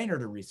no-brainer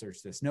to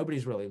research this.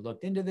 Nobody's really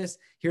looked into this.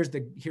 Here's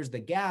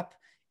the gap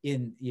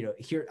in,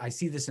 here, I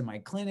see this in my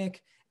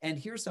clinic. And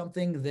here's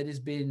something that has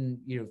been,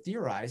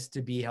 theorized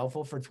to be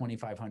helpful for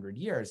 2,500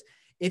 years.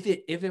 If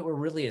it were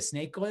really a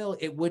snake oil,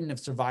 it wouldn't have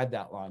survived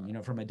that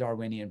long, from a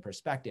Darwinian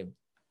perspective.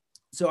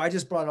 So I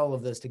just brought all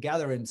of those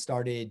together and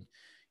started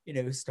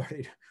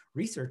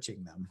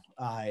researching them.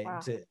 Wow.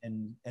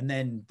 And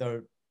then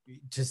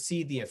to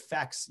see the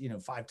effects,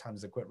 5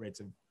 times the quit rates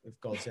of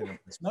gold standard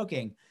for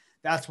smoking.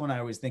 That's when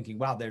I was thinking,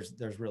 wow,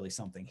 there's really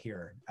something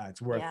here.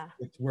 It's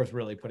worth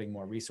really putting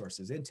more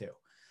resources into.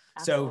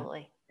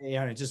 Absolutely. So,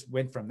 it just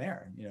went from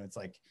there. It's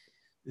like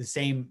the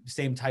same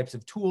types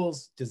of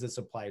tools. Does this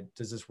apply?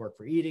 Does this work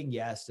for eating?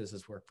 Yes. Does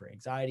this work for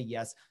anxiety?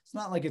 Yes. It's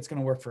not like it's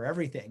going to work for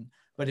everything,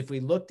 but if we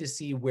look to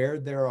see where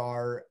there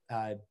are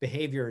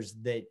behaviors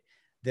that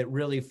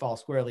really fall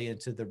squarely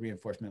into the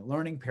reinforcement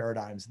learning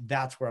paradigms,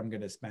 that's where I'm going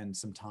to spend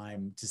some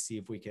time to see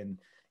if we can,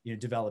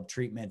 develop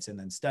treatments and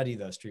then study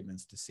those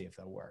treatments to see if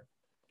they'll work.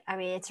 I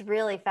mean, it's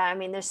really fun. I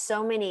mean, there's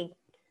so many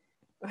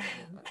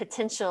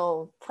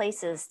potential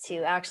places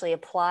to actually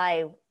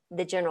apply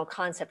the general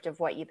concept of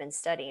what you've been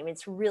studying. I mean,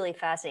 it's really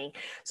fascinating.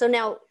 So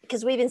now,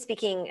 because we've been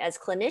speaking as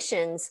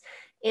clinicians,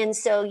 and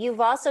so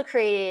you've also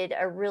created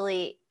a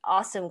really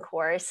awesome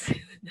course.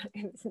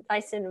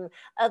 I send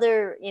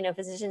other,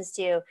 physicians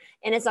to,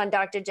 and it's on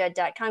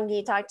drjud.com. Can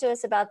you talk to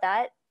us about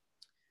that?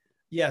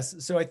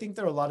 Yes. So I think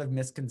there are a lot of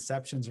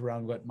misconceptions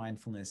around what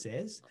mindfulness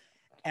is.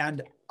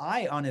 And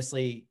I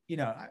honestly,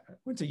 I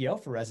went to Yale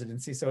for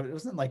residency, so it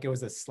wasn't like it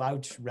was a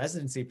slouch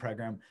residency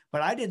program,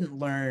 but I didn't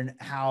learn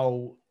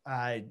how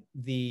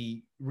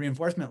the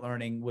reinforcement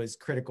learning was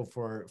critical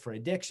for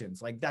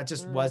addictions. Like that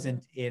just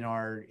wasn't in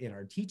our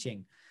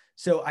teaching.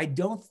 So I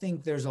don't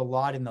think there's a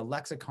lot in the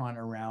lexicon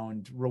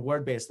around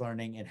reward-based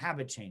learning and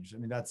habit change. I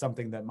mean, that's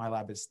something that my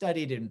lab has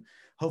studied and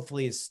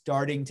hopefully is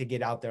starting to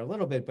get out there a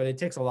little bit, but it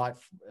takes a lot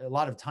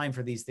of time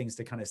for these things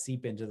to kind of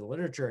seep into the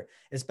literature,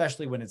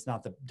 especially when it's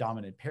not the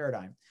dominant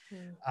paradigm.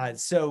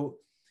 So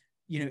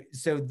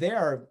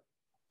there,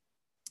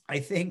 I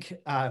think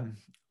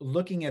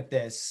looking at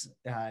this,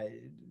 let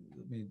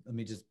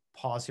me just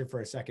pause here for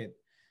a second.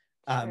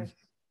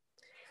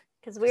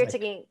 Because we're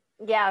taking,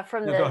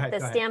 from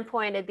the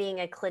standpoint of being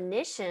a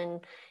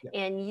clinician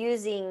and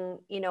using,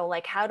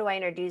 like, how do I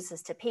introduce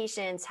this to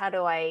patients? How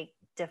do I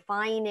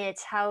define it?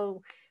 How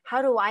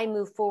do I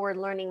move forward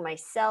learning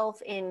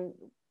myself? And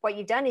what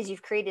you've done is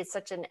you've created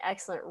such an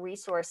excellent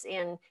resource,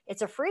 and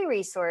it's a free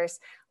resource,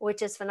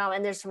 which is phenomenal.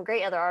 And there's some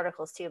great other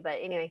articles too, but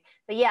anyway,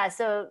 can you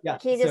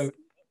just,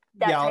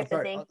 type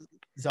of thing?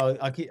 So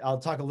I'll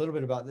talk a little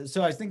bit about this.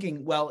 So I was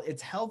thinking, well,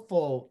 it's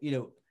helpful,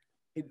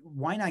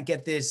 why not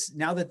get this,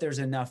 now that there's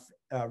enough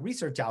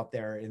research out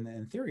there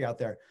and theory out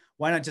there,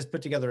 why not just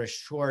put together a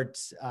short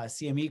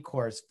CME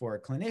course for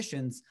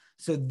clinicians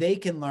so they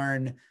can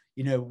learn,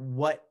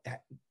 what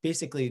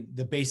basically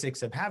the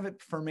basics of habit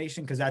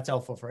formation, because that's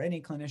helpful for any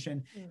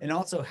clinician, and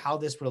also how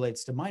this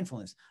relates to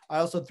mindfulness. I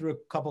also threw a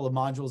couple of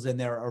modules in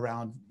there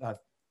around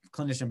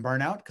clinician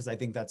burnout, because I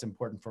think that's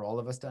important for all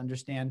of us to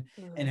understand,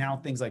 and how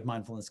things like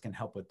mindfulness can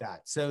help with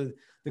that. So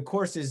the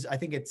course is, I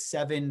think it's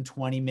 7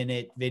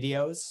 20-minute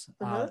videos.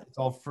 It's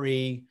all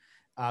free.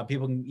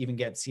 People can even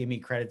get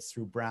CME credits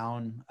through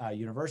Brown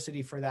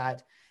University for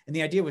that. And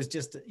the idea was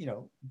just,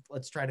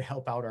 let's try to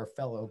help out our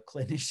fellow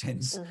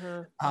clinicians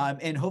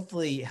and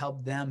hopefully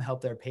help them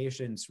help their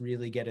patients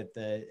really get at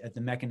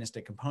the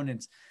mechanistic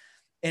components.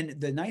 And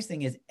the nice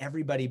thing is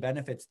everybody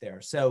benefits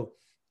there. So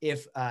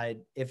if a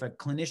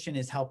clinician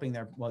is helping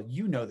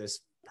this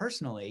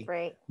personally,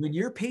 right? When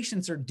your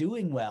patients are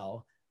doing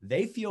well,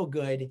 they feel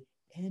good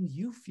and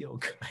you feel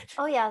good.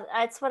 Oh yeah,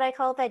 that's what I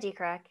call veggie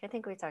crack. I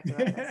think we talked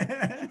about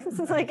this.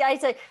 It's like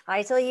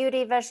I tell you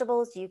to eat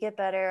vegetables, you get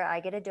better.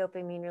 I get a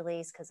dopamine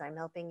release because I'm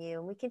helping you,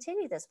 and we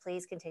continue this.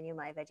 Please continue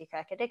my veggie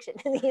crack addiction.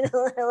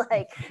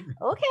 Like,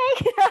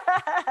 okay.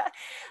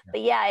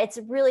 But yeah, it's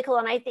really cool,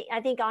 and I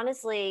think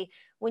honestly,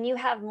 when you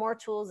have more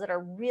tools that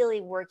are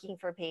really working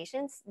for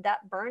patients,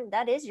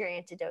 that is your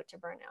antidote to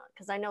burnout.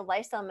 Because I know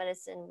lifestyle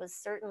medicine was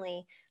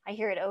certainly, I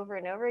hear it over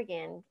and over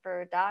again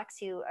for docs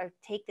who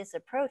take this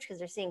approach because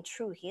they're seeing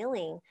true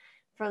healing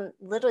from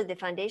literally the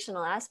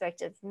foundational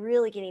aspect of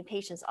really getting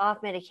patients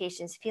off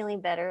medications, feeling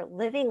better,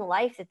 living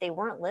life that they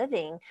weren't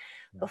living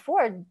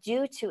before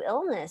due to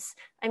illness.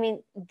 I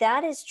mean,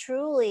 that is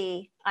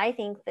truly, I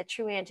think, the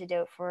true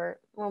antidote for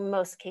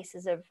most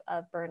cases of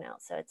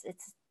burnout. So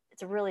it's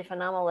really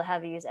phenomenal to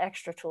have you use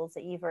extra tools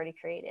that you've already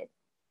created.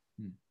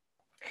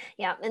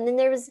 Yeah. And then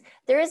there is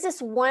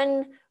this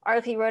one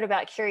article you wrote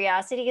about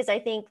curiosity, because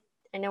I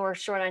know we're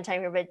short on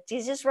time here, but do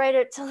you just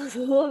tell us a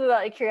little bit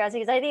about curiosity?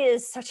 Because I think it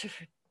is such a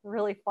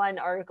really fun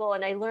article,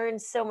 and I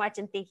learned so much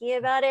in thinking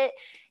about it.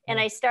 And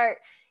I start,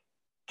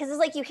 because it's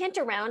like you hint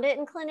around it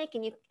in clinic,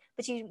 and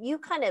you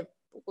kind of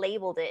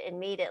labeled it and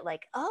made it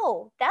like,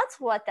 oh, that's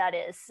what that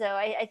is. So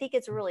I think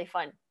it's really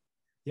fun.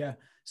 Yeah.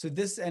 So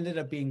this ended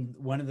up being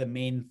one of the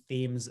main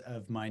themes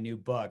of my new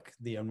book,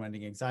 the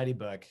Unwinding Anxiety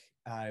book.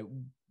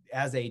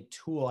 As a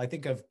tool, I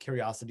think of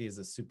curiosity as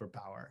a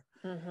superpower.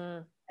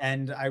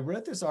 And I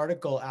wrote this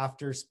article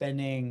after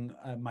spending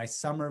my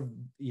summer,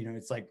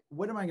 it's like,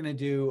 what am I going to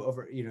do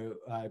over,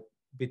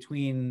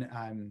 between,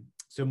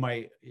 so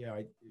my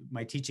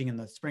teaching in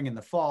the spring and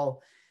the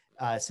fall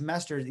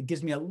semester, it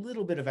gives me a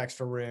little bit of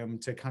extra room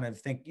to kind of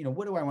think,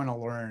 what do I want to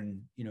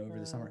learn, over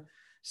the summer?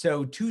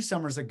 So 2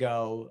 summers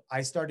ago,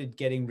 I started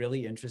getting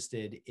really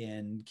interested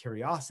in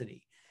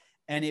curiosity.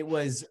 And it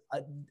was,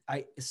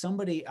 I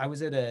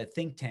was at a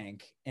think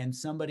tank, and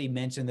somebody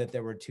mentioned that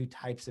there were 2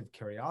 types of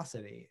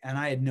curiosity. And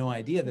I had no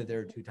idea that there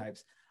were 2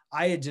 types.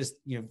 I had just,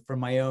 from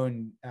my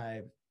own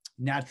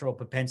natural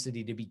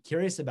propensity to be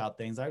curious about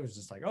things, I was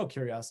just like, oh,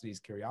 curiosity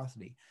is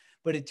curiosity.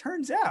 But it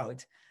turns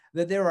out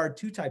that there are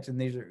two types, and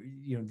these are,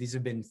 these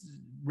have been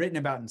written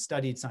about and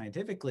studied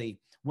scientifically.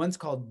 One's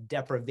called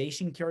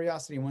deprivation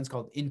curiosity, and one's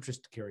called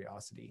interest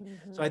curiosity.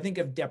 So I think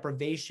of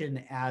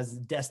deprivation as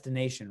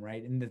destination,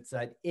 right? And it's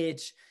that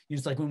itch.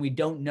 It's like when we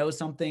don't know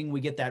something, we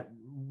get that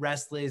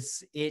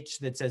restless itch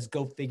that says,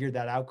 go figure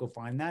that out, go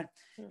find that.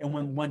 And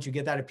once you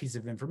get that a piece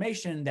of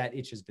information, that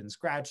itch has been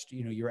scratched,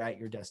 you're at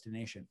your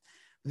destination.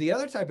 The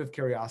other type of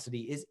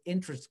curiosity is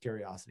interest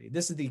curiosity.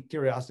 This is the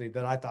curiosity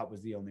that I thought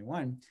was the only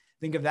one.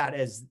 Think of that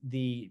as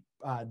the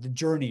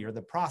journey or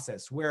the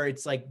process, where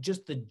it's like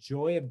just the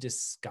joy of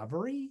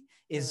discovery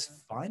is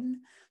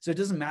fun. So it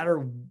doesn't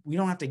matter. We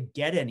don't have to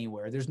get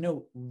anywhere. There's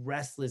no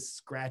restless,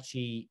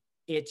 scratchy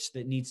itch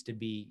that needs to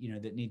be,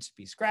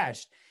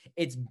 scratched.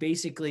 It's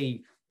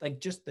basically like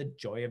just the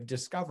joy of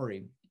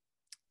discovery.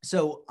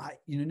 So,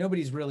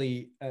 nobody's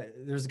really,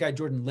 there's a guy,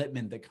 Jordan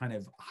Littman, that kind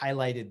of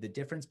highlighted the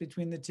difference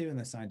between the two in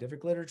the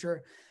scientific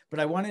literature. But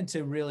I wanted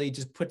to really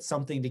just put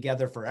something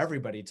together for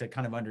everybody to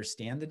kind of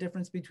understand the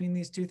difference between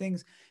these two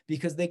things,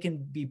 because they can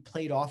be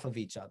played off of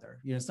each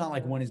other. It's not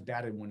like one is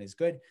bad and one is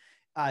good.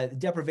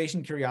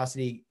 Deprivation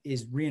curiosity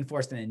is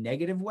reinforced in a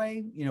negative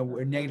way,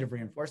 a negative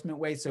reinforcement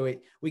way. So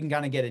we can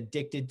kind of get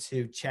addicted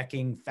to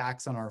checking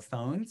facts on our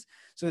phones.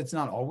 So it's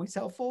not always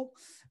helpful.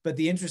 But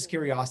the interest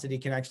curiosity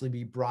can actually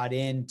be brought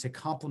in to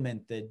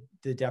complement the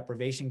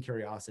deprivation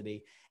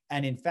curiosity.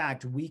 And in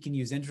fact, we can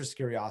use interest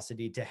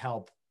curiosity to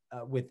help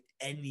with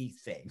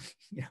anything.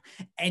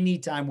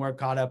 Anytime we're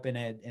caught up in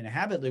a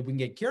habit loop, we can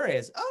get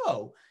curious.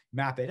 Oh,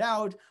 map it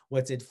out.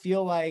 What's it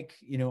feel like?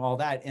 All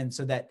that. And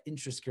so that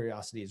interest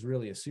curiosity is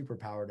really a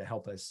superpower to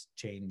help us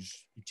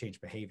change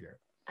behavior.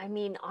 I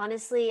mean,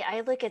 honestly, I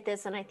look at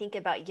this and I think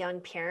about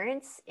young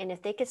parents, and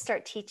if they could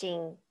start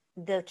teaching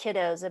the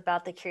kiddos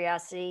about the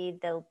curiosity,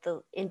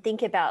 and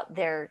think about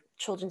their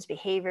children's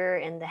behavior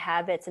and the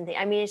habits and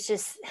it's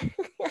just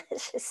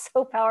it's just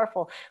so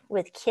powerful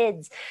with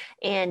kids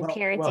and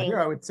parenting. Well,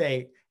 here I would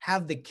say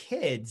have the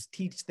kids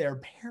teach their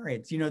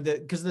parents,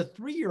 because the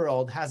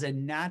 3-year-old has a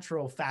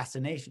natural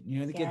fascination.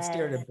 The kid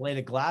stared at a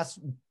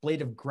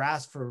blade of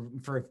grass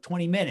for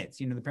 20 minutes.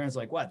 The parents are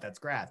like, what? That's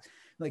grass.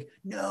 Like,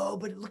 no,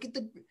 but look at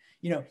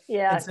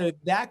and so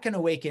that can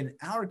awaken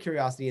our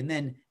curiosity. And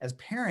then as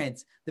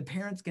parents, the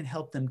parents can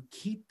help them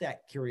keep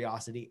that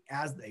curiosity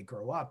as they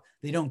grow up.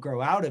 They don't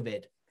grow out of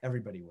it.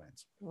 Everybody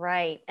wins.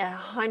 Right.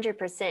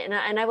 100%.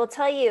 And I will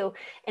tell you,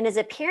 and as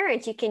a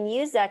parent, you can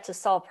use that to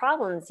solve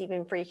problems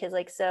even for your kids.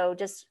 Like, so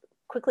just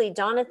quickly,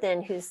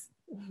 Jonathan, who's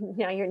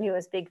now your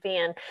newest big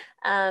fan,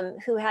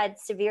 who had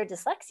severe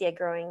dyslexia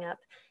growing up.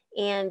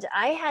 And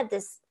I had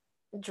this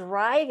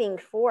driving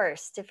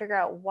force to figure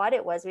out what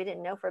it was we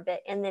didn't know for a bit,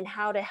 and then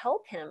how to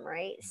help him,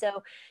 right?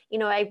 So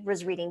I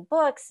was reading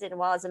books and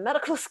while I was in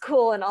medical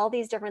school and all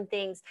these different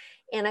things,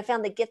 and I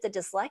found the gift of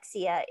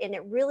dyslexia, and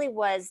it really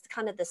was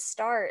kind of the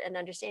start and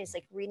understanding. It's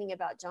like reading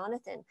about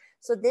Jonathan.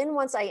 So then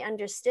once I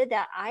understood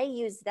that, I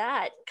used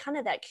that kind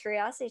of that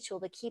curiosity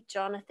tool to keep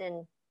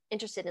Jonathan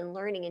interested in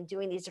learning and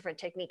doing these different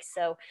techniques.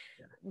 So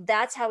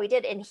that's how we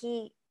did. And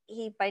he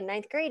by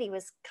 9th grade, he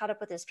was caught up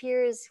with his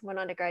peers, went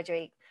on to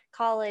graduate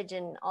college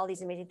and all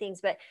these amazing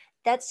things. But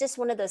that's just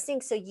one of those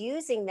things. So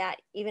using that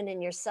even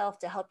in yourself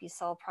to help you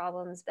solve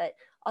problems, but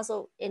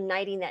also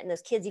igniting that in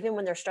those kids, even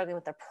when they're struggling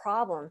with a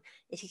problem,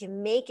 if you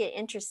can make it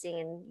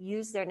interesting and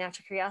use their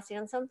natural curiosity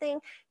on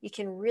something, you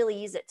can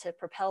really use it to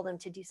propel them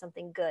to do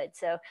something good.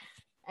 So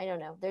I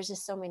don't know. There's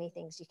just so many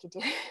things you could do.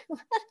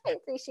 I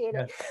appreciate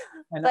it.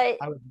 And but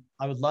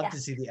I would love to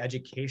see the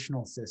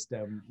educational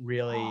system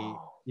really,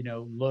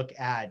 look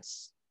at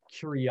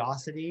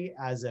curiosity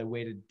as a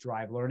way to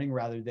drive learning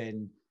rather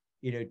than,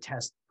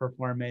 test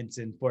performance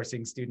and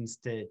forcing students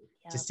to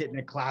sit in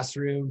a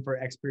classroom for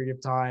X period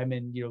of time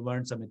and,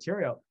 learn some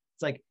material.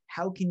 It's like,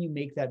 how can you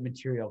make that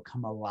material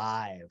come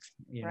alive?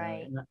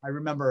 Right. And I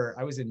remember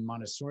I was in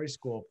Montessori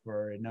school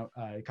for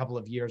a couple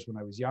of years when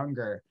I was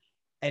younger.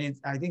 And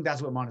I think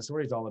that's what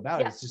Montessori is all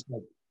about. Yeah. It's just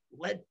like,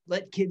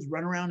 let kids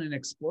run around and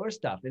explore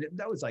stuff. And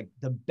that was like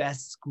the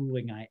best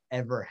schooling I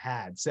ever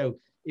had. So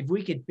if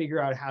we could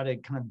figure out how to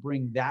kind of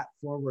bring that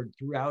forward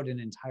throughout an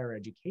entire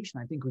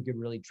education, I think we could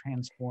really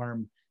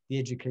transform the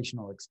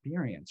educational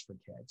experience for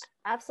kids.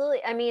 Absolutely.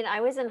 I mean, I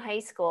was in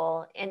high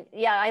school and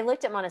I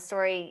looked at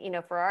Montessori,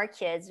 for our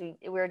kids. We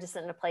were just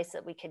in a place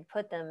that we could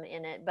put them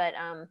in it. But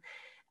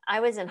I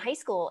was in high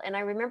school and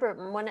I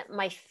remember one of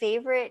my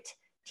favorite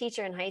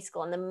teacher in high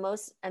school, and the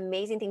most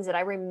amazing things that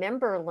I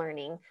remember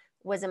learning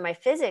was in my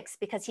physics,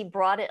 because he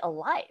brought it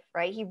alive,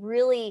 right? He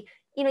really,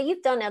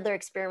 you've done other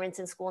experiments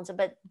in school and stuff,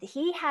 but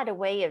he had a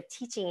way of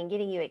teaching and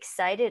getting you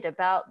excited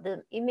about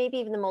maybe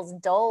even the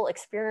most dull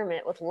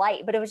experiment with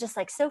light, but it was just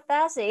like so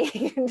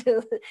fascinating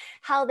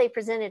how they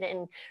presented it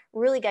and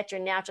really got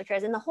your natural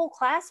curiosity. And the whole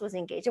class was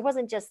engaged. It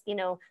wasn't just,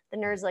 the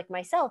nerds like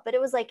myself, but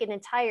it was like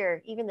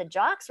even the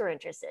jocks were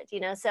interested,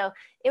 so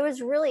it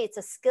was really, it's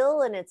a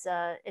skill and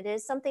it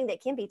is something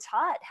that can be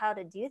taught how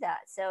to do that.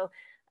 So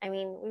I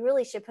mean, we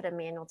really should put a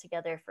manual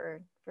together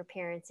for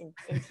parents and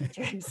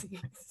teachers.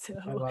 So,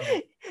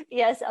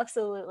 yes,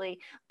 absolutely.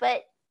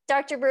 But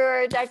Dr.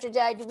 Brewer, Dr.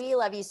 Judd, we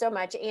love you so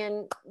much.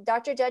 And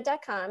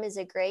drjudd.com is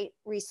a great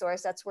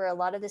resource. That's where a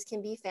lot of this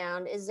can be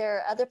found. Is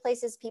there other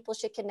places people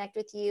should connect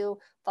with you,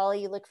 follow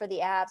you, look for the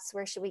apps?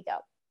 Where should we go?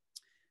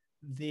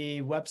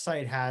 The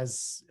website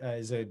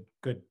is a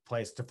good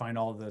place to find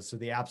all of those. So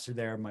the apps are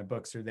there, my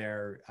books are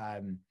there.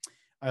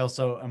 I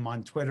also am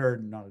on Twitter,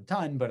 not a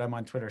ton, but I'm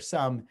on Twitter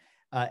some,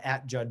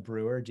 at Judd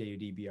Brewer,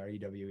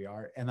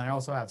 JUDBREWER. And I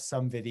also have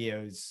some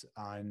videos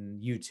on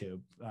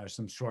YouTube,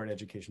 some short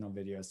educational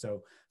videos.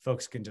 So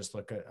folks can just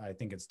look at, I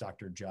think it's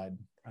Dr. Judd.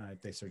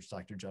 If they search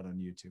Dr. Judd on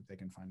YouTube, they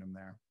can find them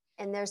there.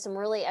 And there's some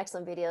really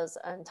excellent videos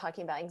on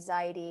talking about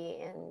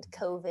anxiety and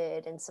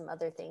COVID and some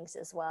other things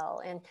as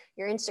well. And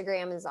your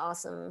Instagram is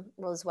awesome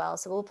as well.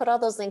 So we'll put all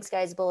those links,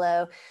 guys,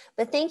 below.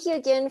 But thank you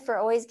again for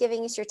always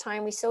giving us your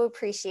time. We so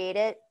appreciate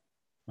it.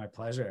 My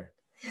pleasure.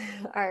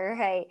 All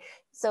right.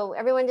 So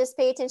everyone just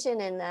pay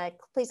attention and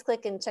please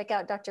click and check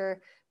out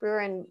Dr. Brewer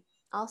and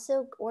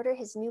also order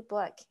his new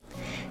book.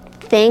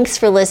 Thanks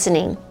for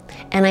listening.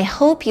 And I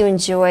hope you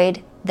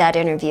enjoyed that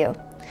interview.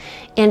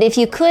 And if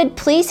you could,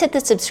 please hit the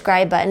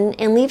subscribe button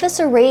and leave us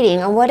a rating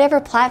on whatever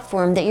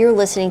platform that you're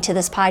listening to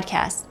this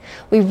podcast.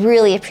 We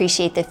really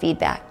appreciate the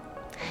feedback.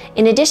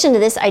 In addition to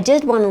this, I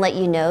did want to let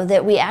you know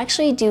that we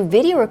actually do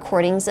video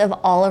recordings of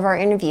all of our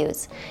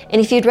interviews.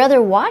 And if you'd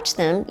rather watch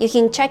them, you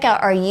can check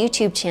out our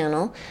YouTube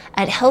channel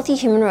at Healthy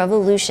Human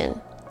Revolution.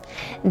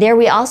 There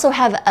we also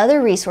have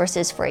other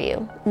resources for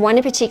you. One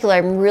in particular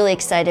I'm really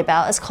excited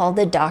about is called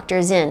The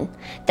Doctor's In.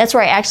 That's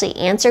where I actually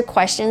answer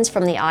questions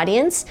from the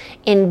audience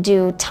and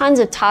do tons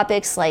of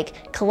topics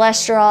like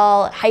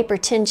cholesterol,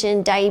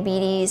 hypertension,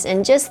 diabetes,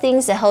 and just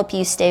things to help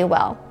you stay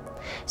well.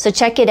 So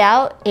check it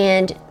out,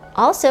 and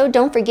also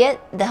don't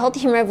forget the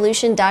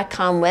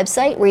healthyhumanrevolution.com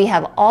website where you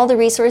have all the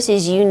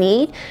resources you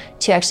need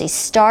to actually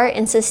start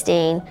and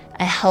sustain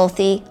a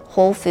healthy,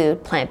 whole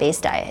food,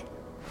 plant-based diet.